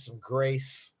kindness, some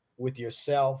grace with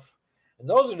yourself. And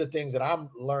those are the things that I'm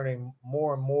learning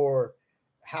more and more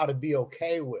how to be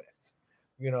okay with.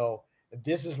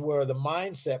 This is where the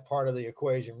mindset part of the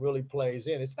equation really plays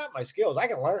in. It's not my skills. I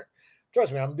can learn.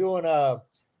 Trust me, I'm doing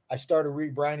I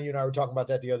started Brian, you and I were talking about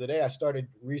that the other day. I started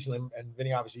recently, and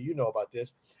Vinny, obviously you know about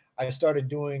this. I started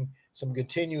doing some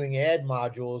continuing ed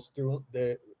modules through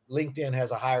the LinkedIn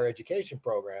has a higher education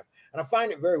program. And I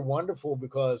find it very wonderful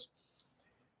because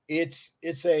it's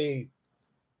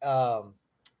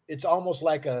almost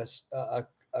like a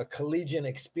collegiate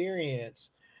experience,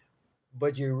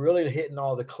 but you're really hitting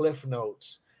all the cliff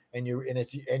notes and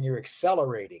you're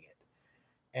accelerating it.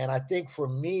 And I think for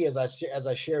me, as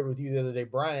I shared with you the other day,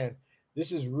 Brian,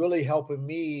 this is really helping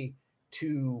me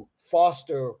to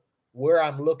foster where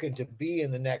I'm looking to be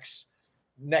in the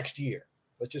next year.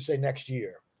 Let's just say next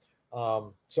year.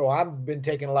 So I've been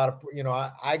taking a lot of,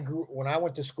 I grew, when I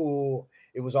went to school,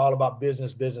 it was all about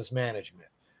business management.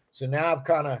 So now I've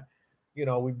kind of,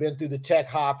 we've been through the tech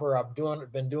hopper.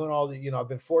 Been doing all the, I've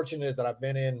been fortunate that I've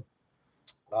been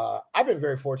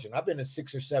very fortunate. I've been in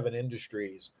 6 or 7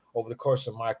 industries over the course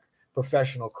of my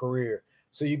professional career.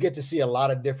 So you get to see a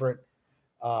lot of different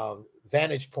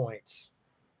vantage points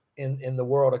in the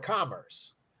world of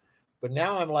commerce. But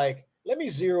now I'm like, let me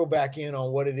zero back in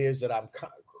on what it is that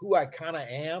who I kind of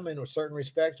am in a certain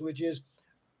respect, which is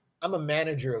I'm a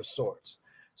manager of sorts.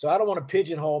 So I don't want to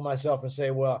pigeonhole myself and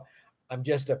say, well, I'm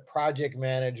just a project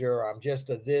manager, or I'm just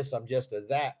a this, I'm just a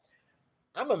that.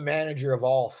 I'm a manager of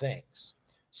all things.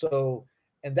 So,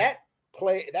 and that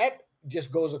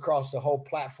just goes across the whole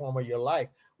platform of your life,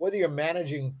 whether you're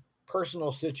managing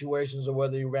personal situations or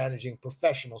whether you're managing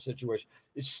professional situations.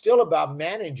 It's still about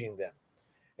managing them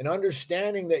and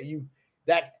understanding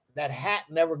that that hat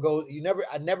never goes.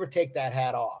 I never take that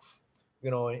hat off,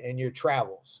 in your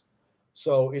travels.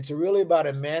 So it's really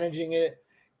about managing it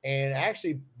and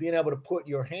actually being able to put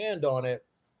your hand on it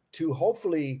to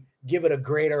hopefully give it a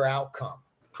greater outcome.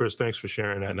 Chris, thanks for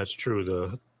sharing that. And that's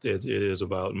true. It is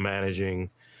about managing,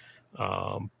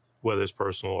 whether it's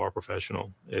personal or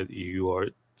professional.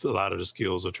 A lot of the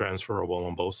skills are transferable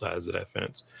on both sides of that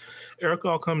fence. Erica,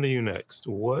 I'll come to you next.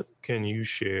 What can you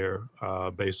share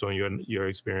based on your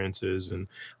experiences, and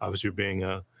obviously being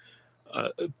a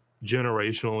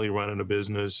generationally running a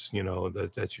business,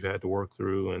 that you've had to work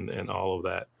through and all of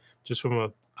that, just from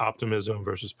a optimism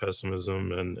versus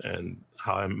pessimism and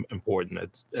how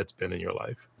important that's been in your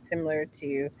life. Similar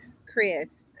to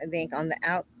Chris, I think on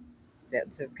the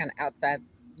just kind of outside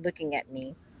looking at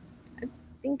me, I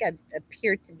think I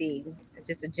appear to be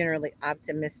just a generally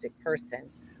optimistic person.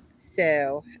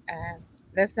 So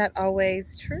that's not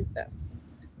always true, though.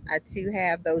 I too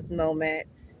have those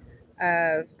moments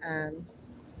of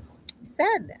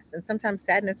sadness, and sometimes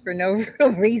sadness for no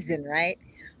real reason, right?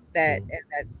 That Mhm. and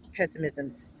that pessimism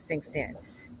sinks in.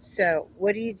 So,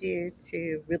 what do you do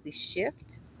to really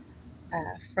shift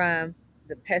from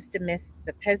the pessimism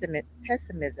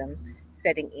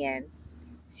setting in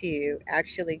to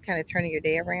actually kind of turning your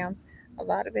day around? A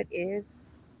lot of it is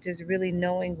just really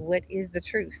knowing what is the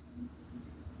truth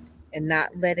and not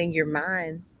letting your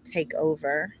mind take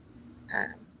over,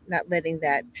 um, not letting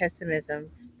that pessimism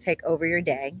take over your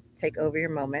day, take over your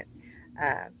moment.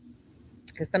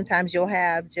 Because sometimes you'll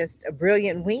have just a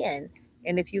brilliant win.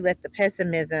 And if you let the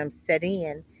pessimism set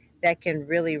in, that can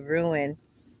really ruin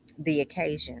the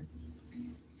occasion.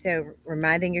 So,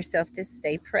 reminding yourself to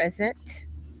stay present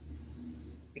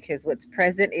because what's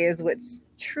present is what's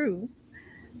true.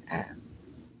 Um,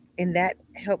 and that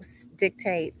helps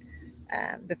dictate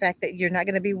the fact that you're not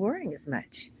going to be worrying as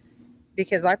much.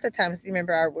 Because lots of times,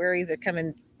 remember, our worries are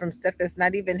coming from stuff that's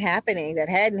not even happening, that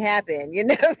hadn't happened.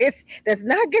 It's that's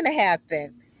not going to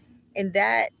happen,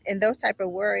 and those type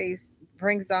of worries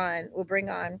will bring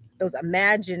on those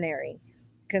imaginary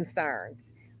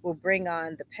concerns, will bring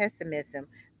on the pessimism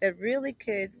that really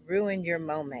could ruin your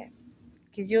moment.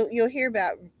 Because you'll hear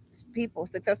about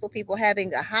successful people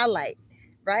having a highlight,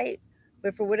 right?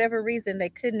 But for whatever reason, they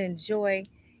couldn't enjoy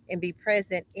and be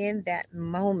present in that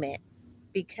moment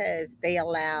because they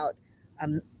allowed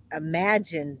um,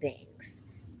 imagined things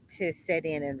to set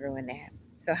in and ruin that.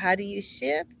 So how do you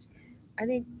shift? I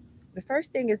think the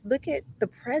first thing is look at the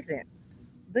present.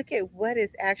 Look at what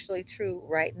is actually true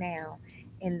right now,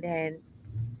 and then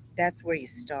that's where you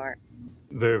start.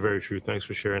 Very, very true. Thanks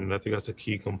for sharing. And I think that's a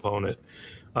key component.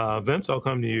 Vince, I'll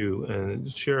come to you and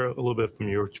share a little bit from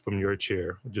your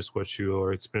chair, just what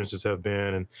your experiences have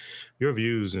been and your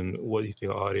views and what you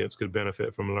think the audience could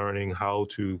benefit from learning how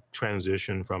to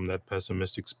transition from that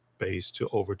pessimistic space to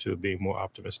over to being more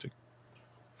optimistic.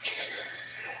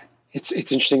 It's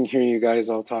interesting hearing you guys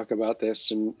all talk about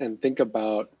this and think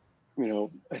about,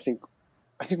 I think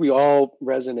we all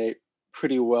resonate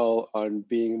pretty well on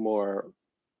being more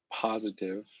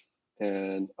positive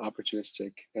and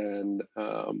opportunistic and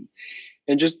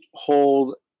just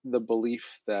hold the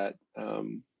belief that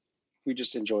we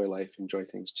just enjoy life, enjoy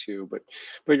things too.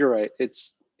 But you're right.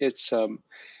 It's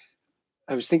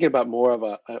I was thinking about more of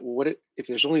if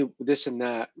there's only this and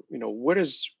that, what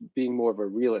is being more of a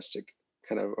realistic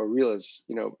kind of a realist,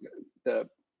 the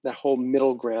that whole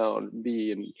middle ground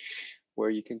be, and where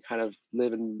you can kind of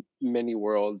live in many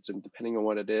worlds and depending on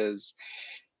what it is.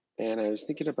 And I was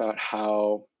thinking about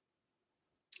how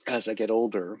as I get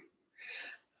older,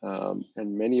 and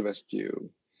many of us do,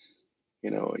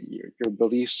 your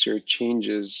beliefs, your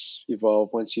changes evolve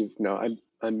once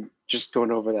I'm just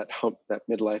going over that hump, that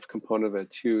midlife component of it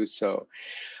too. So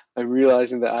I'm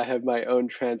realizing that I have my own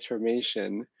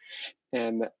transformation,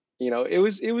 and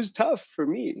it was tough for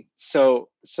me. So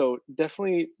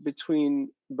definitely between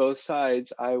both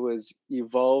sides, I was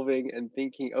evolving and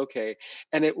thinking, okay.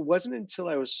 And it wasn't until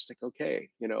I was just like, okay,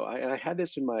 I had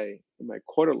this in my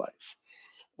quarter life,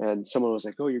 and someone was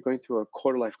like, oh, you're going through a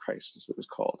quarter life crisis, it was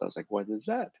called. I was like, what is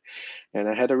that? And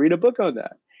I had to read a book on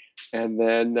that. And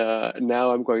then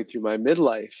now I'm going through my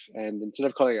midlife, and instead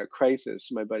of calling it a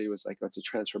crisis, my buddy was like, oh, it's a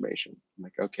transformation. I'm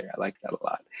like, okay, I like that a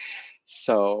lot.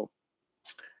 So,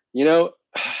 you know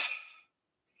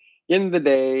end of the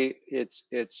day,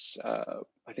 it's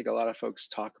I think a lot of folks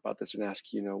talk about this and ask,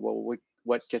 well,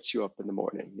 what gets you up in the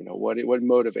morning? What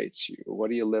motivates you? What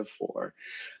do you live for?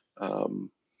 um,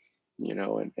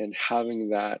 and having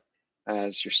that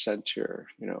as your center,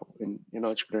 in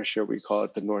entrepreneurship we call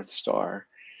it the North Star.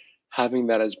 Having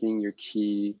that as being your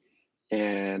key,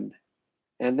 and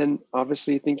then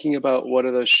obviously thinking about what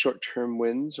are those short-term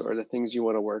wins or the things you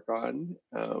want to work on,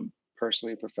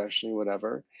 personally, professionally,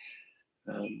 whatever.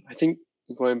 I think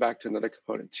going back to another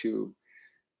component too,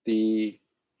 the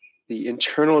the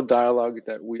internal dialogue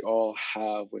that we all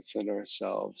have within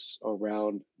ourselves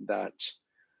around that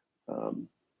um,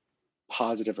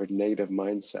 positive or negative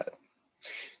mindset.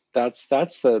 That's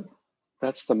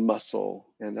the muscle,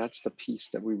 and that's the piece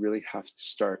that we really have to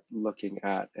start looking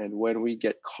at. And when we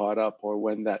get caught up, or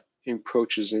when that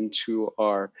encroaches into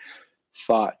our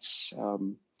thoughts,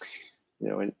 in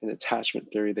attachment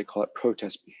theory they call it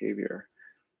protest behavior.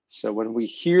 So when we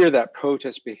hear that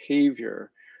protest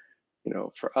behavior,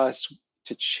 for us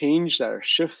to change that or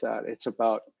shift that, it's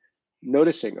about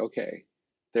noticing, okay,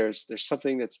 there's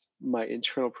something that's my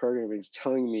internal programming is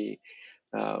telling me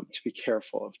to be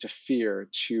careful of, to fear,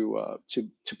 to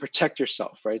protect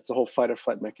yourself, right? It's the whole fight or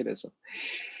flight mechanism.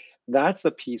 That's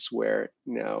the piece where,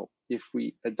 if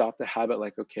we adopt a habit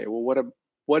like, okay, well,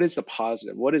 what is the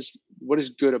positive? What is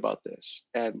good about this?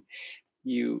 And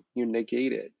you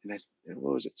negate it. And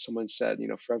what was it? Someone said,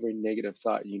 for every negative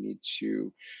thought, you need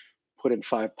to put in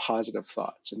 5 positive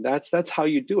thoughts, and that's how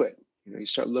you do it. You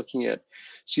start looking at,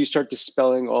 so you start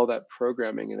dispelling all that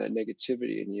programming and that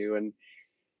negativity in you, and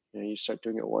you start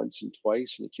doing it once and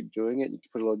twice, and you keep doing it. And you can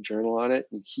put a little journal on it.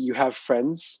 And you have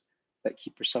friends that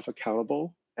keep yourself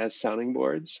accountable as sounding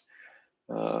boards.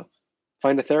 Uh,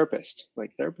 Find a therapist.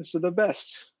 Like, therapists are the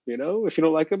best. If you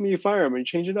don't like them, you fire them and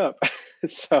change it up.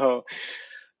 So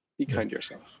be Yeah. kind to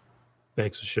yourself.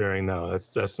 Thanks for sharing. No,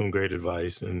 that's some great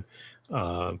advice. And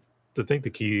uh, I think the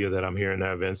key that I'm hearing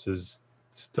now, Vince, is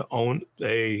to own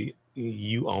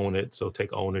you own it. So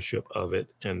take ownership of it,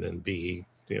 and then B,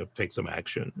 take some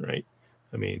action. Right.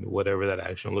 I mean, whatever that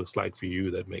action looks like for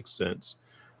you, that makes sense.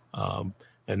 Um,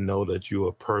 and know that you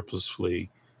are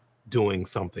purposefully doing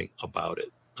something about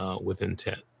it with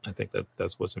intent. I think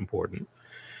that's what's important.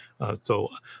 So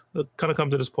kind of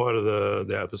come to this part of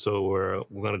the episode where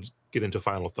we're going to get into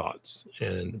final thoughts,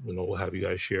 and we'll have you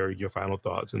guys share your final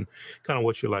thoughts and kind of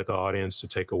what you'd like our audience to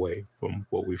take away from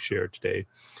what we've shared today.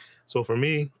 So for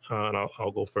me, and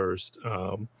I'll go first.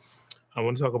 I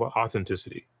want to talk about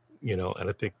authenticity. And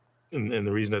I think, and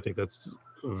the reason I think that's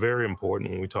very important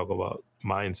when we talk about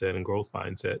mindset and growth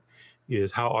mindset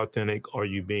is how authentic are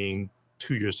you being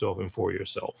to yourself and for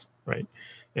yourself, right?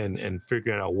 And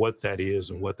figuring out what that is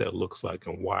and what that looks like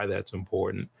and why that's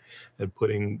important, and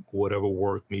putting whatever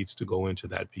work needs to go into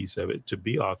that piece of it to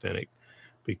be authentic,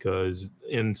 because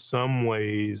in some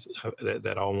ways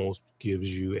that almost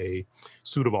gives you a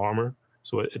suit of armor,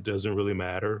 so it doesn't really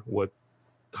matter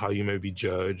how you may be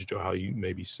judged or how you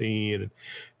may be seen,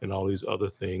 and all these other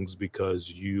things, because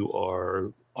you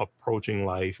are approaching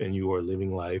life and you are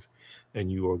living life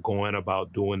and you are going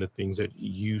about doing the things that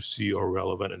you see are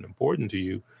relevant and important to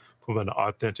you from an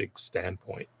authentic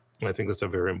standpoint. And I think that's a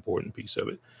very important piece of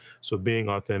it. So being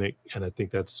authentic, and I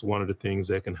think that's one of the things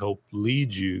that can help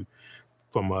lead you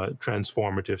from a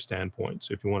transformative standpoint.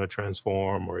 So if you want to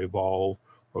transform or evolve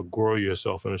or grow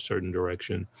yourself in a certain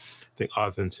direction, I think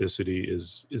authenticity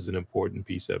is an important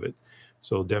piece of it.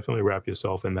 So definitely wrap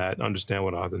yourself in that, understand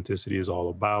what authenticity is all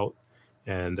about,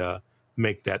 and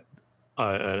make that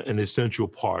an essential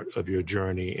part of your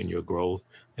journey and your growth,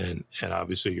 and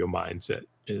obviously your mindset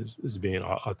is being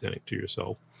authentic to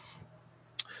yourself.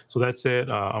 So that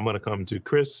said, I'm going to come to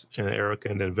Chris and Erica,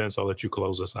 and then Vince, I'll let you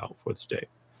close us out for today.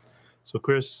 So,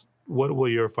 Chris, what will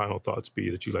your final thoughts be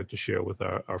that you'd like to share with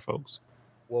our folks?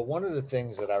 Well, one of the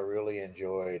things that I really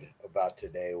enjoyed about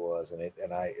today was,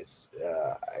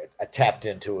 I tapped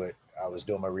into it. I was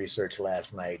doing my research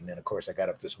last night, and then of course I got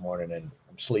up this morning and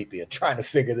I'm sleepy and trying to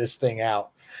figure this thing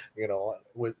out,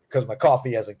 because my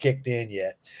coffee hasn't kicked in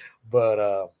yet.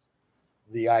 But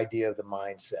the idea of the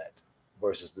mindset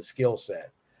versus the skill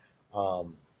set.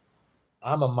 Um,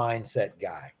 I'm a mindset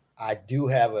guy. I do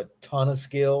have a ton of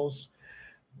skills,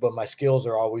 but my skills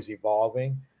are always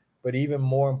evolving. But even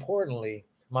more importantly,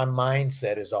 my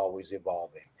mindset is always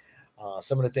evolving.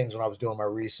 Some of the things when I was doing my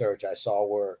research, I saw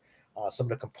were some of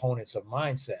the components of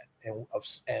mindset.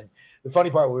 And the funny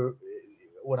part,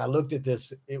 when I looked at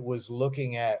this, it was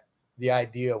looking at the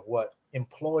idea of what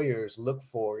employers look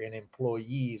for in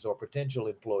employees or potential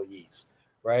employees,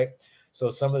 right?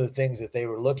 So some of the things that they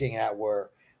were looking at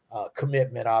were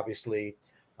commitment, obviously,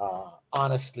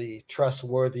 honesty,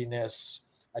 trustworthiness,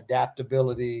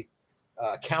 adaptability,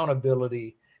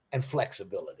 accountability, and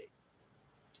flexibility.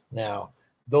 Now,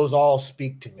 those all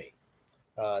speak to me.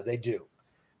 They do.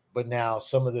 But now,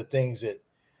 some of the things that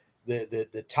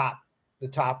the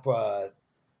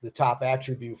top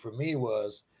attribute for me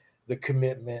was the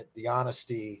commitment, the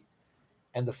honesty,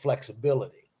 and the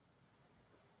flexibility,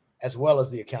 as well as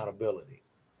the accountability.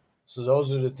 So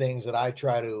those are the things that I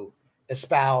try to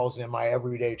espouse in my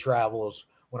everyday travels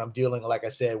when I'm dealing, like I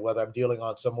said, whether I'm dealing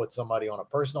with somebody on a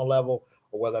personal level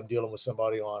or whether I'm dealing with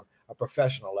somebody on a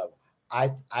professional level.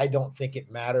 I don't think it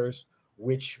matters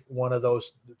which one of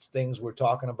those things we're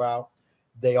talking about.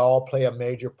 They all play a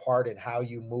major part in how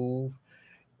you move.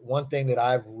 One thing that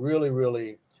I've really,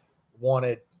 really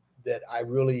wanted, that I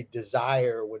really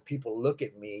desire when people look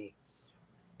at me,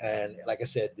 and like I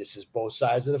said, this is both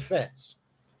sides of the fence,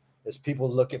 is people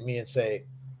look at me and say,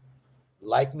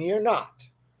 like me or not,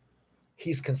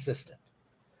 he's consistent.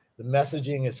 The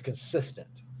messaging is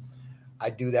consistent. I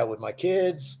do that with my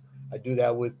kids. I do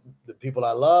that with the people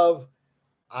I love.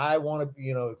 I want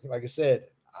to, like I said,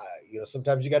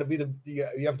 sometimes you got to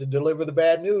you have to deliver the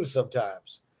bad news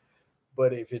sometimes.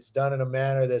 But if it's done in a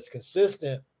manner that's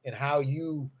consistent in how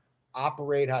you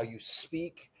operate, how you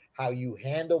speak, how you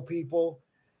handle people,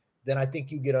 then I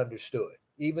think you get understood.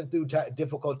 Even through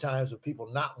difficult times of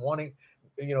people not wanting,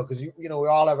 because we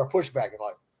all have our pushback and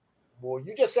like, well,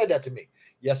 you just said that to me.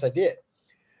 Yes, I did.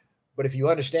 But if you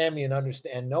understand me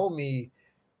and know me,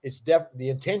 it's the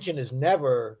intention is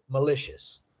never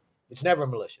malicious. It's never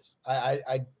malicious.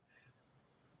 I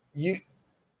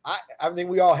think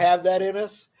we all have that in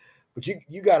us, but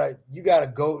you gotta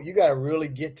really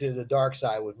get to the dark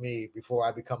side with me before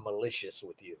I become malicious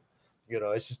with you.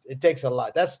 It takes a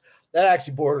lot. That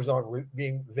actually borders on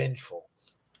being vengeful.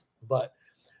 But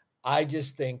I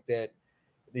just think that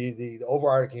the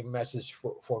overarching message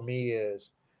for me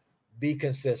is be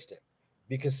consistent.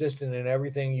 Be consistent in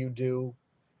everything you do.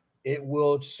 It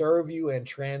will serve you and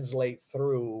translate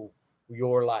through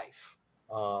your life.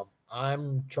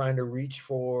 I'm trying to reach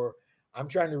for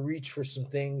some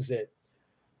things that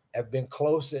have been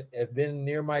close, have been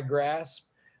near my grasp,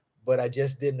 but I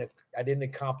didn't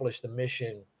accomplish the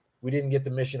mission. We didn't get the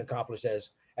mission accomplished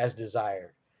as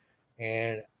desired.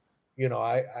 And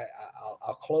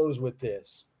I'll close with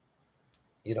this,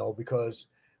 because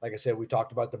like I said, we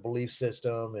talked about the belief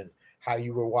system and how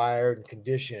you were wired and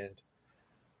conditioned.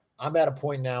 I'm at a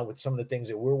point now with some of the things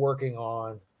that we're working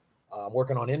on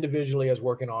individually, as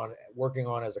working on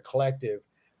as a collective.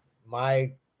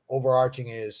 My overarching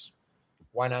is,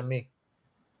 why not me?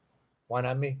 Why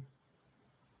not me?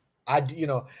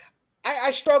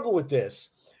 I struggle with this.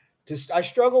 I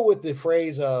struggle with the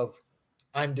phrase of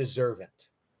I'm deserving.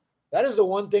 That is the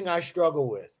one thing I struggle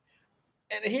with.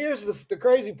 And here's the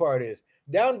crazy part is,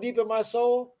 down deep in my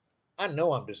soul, I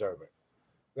know I'm deserving.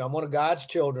 I'm one of God's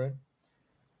children.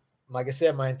 Like I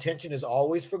said, my intention is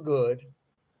always for good.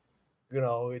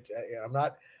 I'm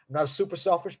not a super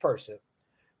selfish person,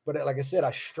 but like I said,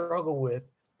 I struggle with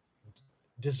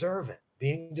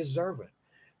being deserving.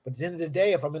 But at the end of the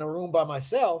day, if I'm in a room by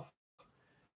myself,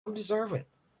 I'm deserving.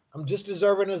 I'm just as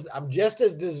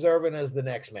deserving as the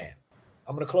next man.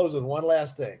 I'm going to close with one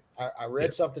last thing. I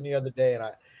read something the other day, and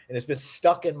it's been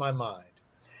stuck in my mind.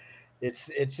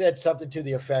 It said something to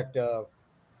the effect of,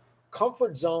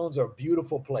 comfort zones are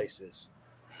beautiful places,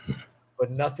 but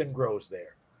nothing grows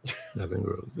there. Nothing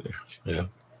grows there. Yeah,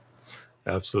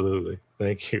 absolutely.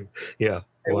 Thank you. Yeah.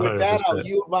 And with that, I'll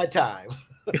yield my time.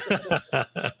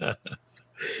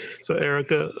 So,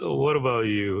 Erica, what about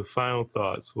you? Final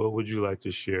thoughts. What would you like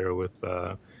to share with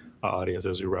our audience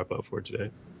as we wrap up for today?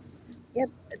 Yep.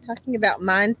 Talking about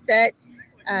mindset.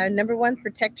 Number one,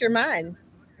 protect your mind.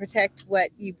 Protect what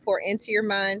you pour into your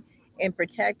mind, and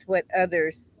protect what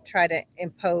others try to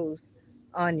impose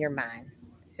on your mind.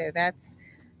 So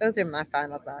those are my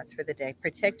final thoughts for the day.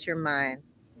 Protect your mind.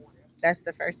 That's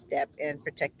the first step in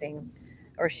protecting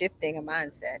or shifting a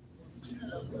mindset.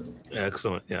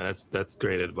 Excellent. Yeah, that's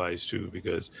great advice too,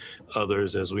 because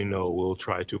others, as we know, will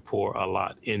try to pour a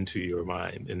lot into your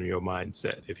mind and your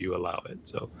mindset if you allow it.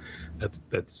 So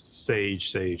that's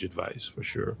sage advice for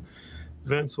sure.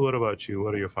 Vince, what about you?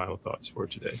 What are your final thoughts for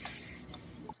today?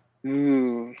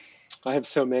 I have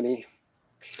so many.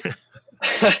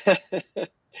 I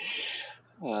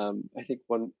think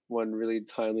one really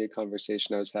timely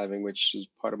conversation I was having, which is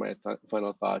part of my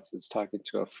final thoughts, is talking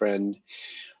to a friend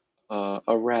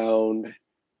around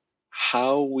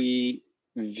how we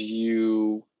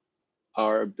view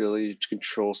our ability to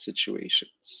control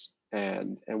situations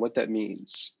and what that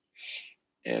means.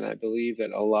 And I believe that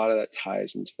a lot of that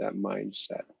ties into that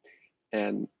mindset.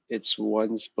 And it's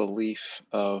one's belief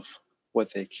of what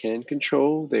they can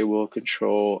control, they will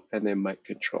control, and they might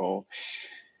control.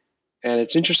 And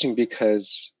it's interesting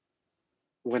because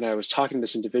when I was talking to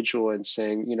this individual and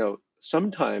saying,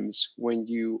 sometimes when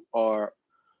you are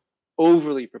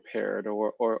overly prepared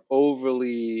or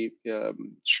overly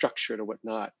structured or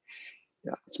whatnot,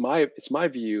 yeah, it's my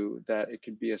view that it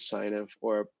could be a sign of,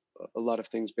 or a lot of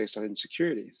things based on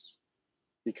insecurities,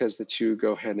 because the two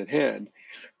go hand in hand.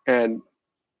 And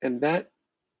that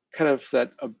kind of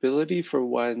that ability for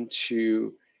one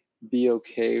to be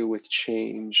okay with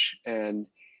change and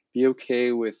be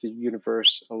okay with the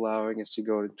universe allowing us to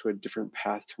go into a different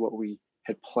path to what we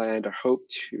had planned or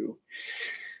hoped to,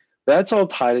 that's all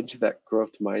tied into that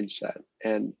growth mindset.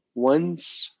 And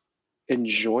one's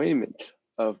enjoyment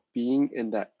of being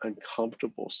in that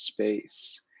uncomfortable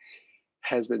space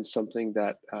has been something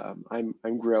that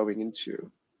I'm growing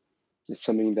into. It's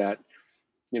something that,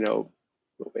 you know,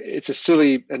 it's a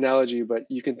silly analogy, but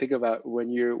you can think about when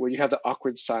you have the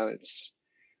awkward silence,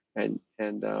 and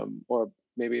or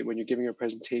maybe when you're giving a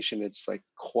presentation, it's like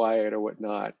quiet or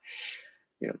whatnot.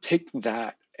 Take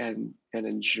that and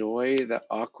enjoy the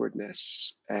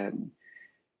awkwardness and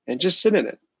just sit in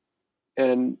it.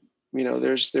 And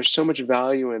there's so much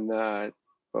value in that,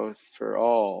 both for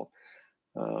all.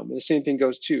 The same thing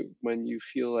goes too when you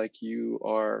feel like you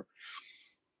are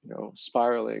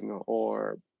spiraling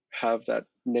or have that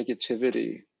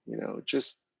negativity,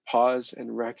 just pause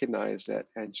and recognize it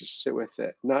and just sit with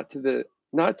it. Not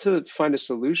to find a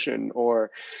solution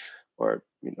or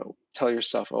tell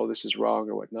yourself, oh, this is wrong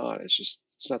or whatnot. It's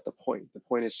not the point. The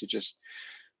point is to just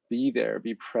be there,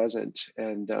 be present,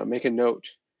 and make a note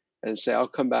and say, I'll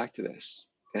come back to this.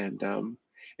 And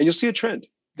you'll see a trend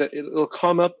that it'll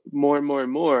come up more and more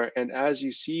and more. And as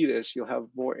you see this, you'll have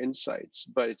more insights,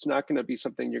 but it's not going to be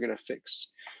something you're going to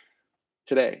fix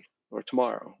today or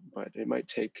tomorrow, but it might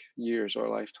take years or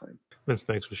a lifetime. Vince,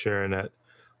 thanks for sharing that.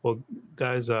 Well,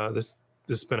 guys, this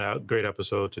has been a great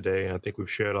episode today, and I think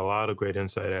we've shared a lot of great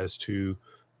insight as to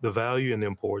the value and the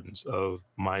importance of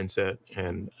mindset.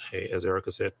 And as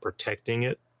Erica said, protecting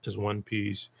it is one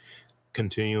piece,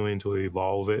 continuing to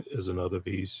evolve it is another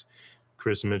piece.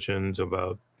 Chris mentioned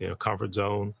about comfort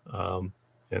zone,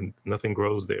 and nothing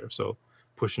grows there. So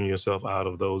pushing yourself out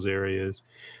of those areas,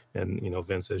 and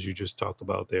Vince, as you just talked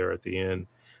about there at the end,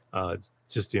 uh,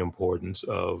 just the importance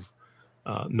of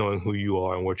knowing who you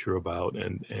are and what you're about,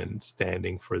 and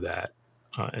standing for that,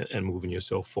 and moving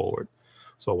yourself forward.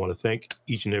 So I want to thank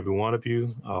each and every one of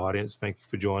you, our audience. Thank you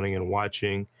for joining and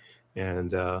watching,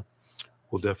 and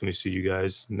we'll definitely see you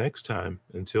guys next time.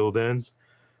 Until then,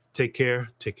 take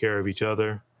care of each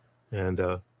other, and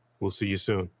we'll see you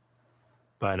soon.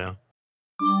 Bye now.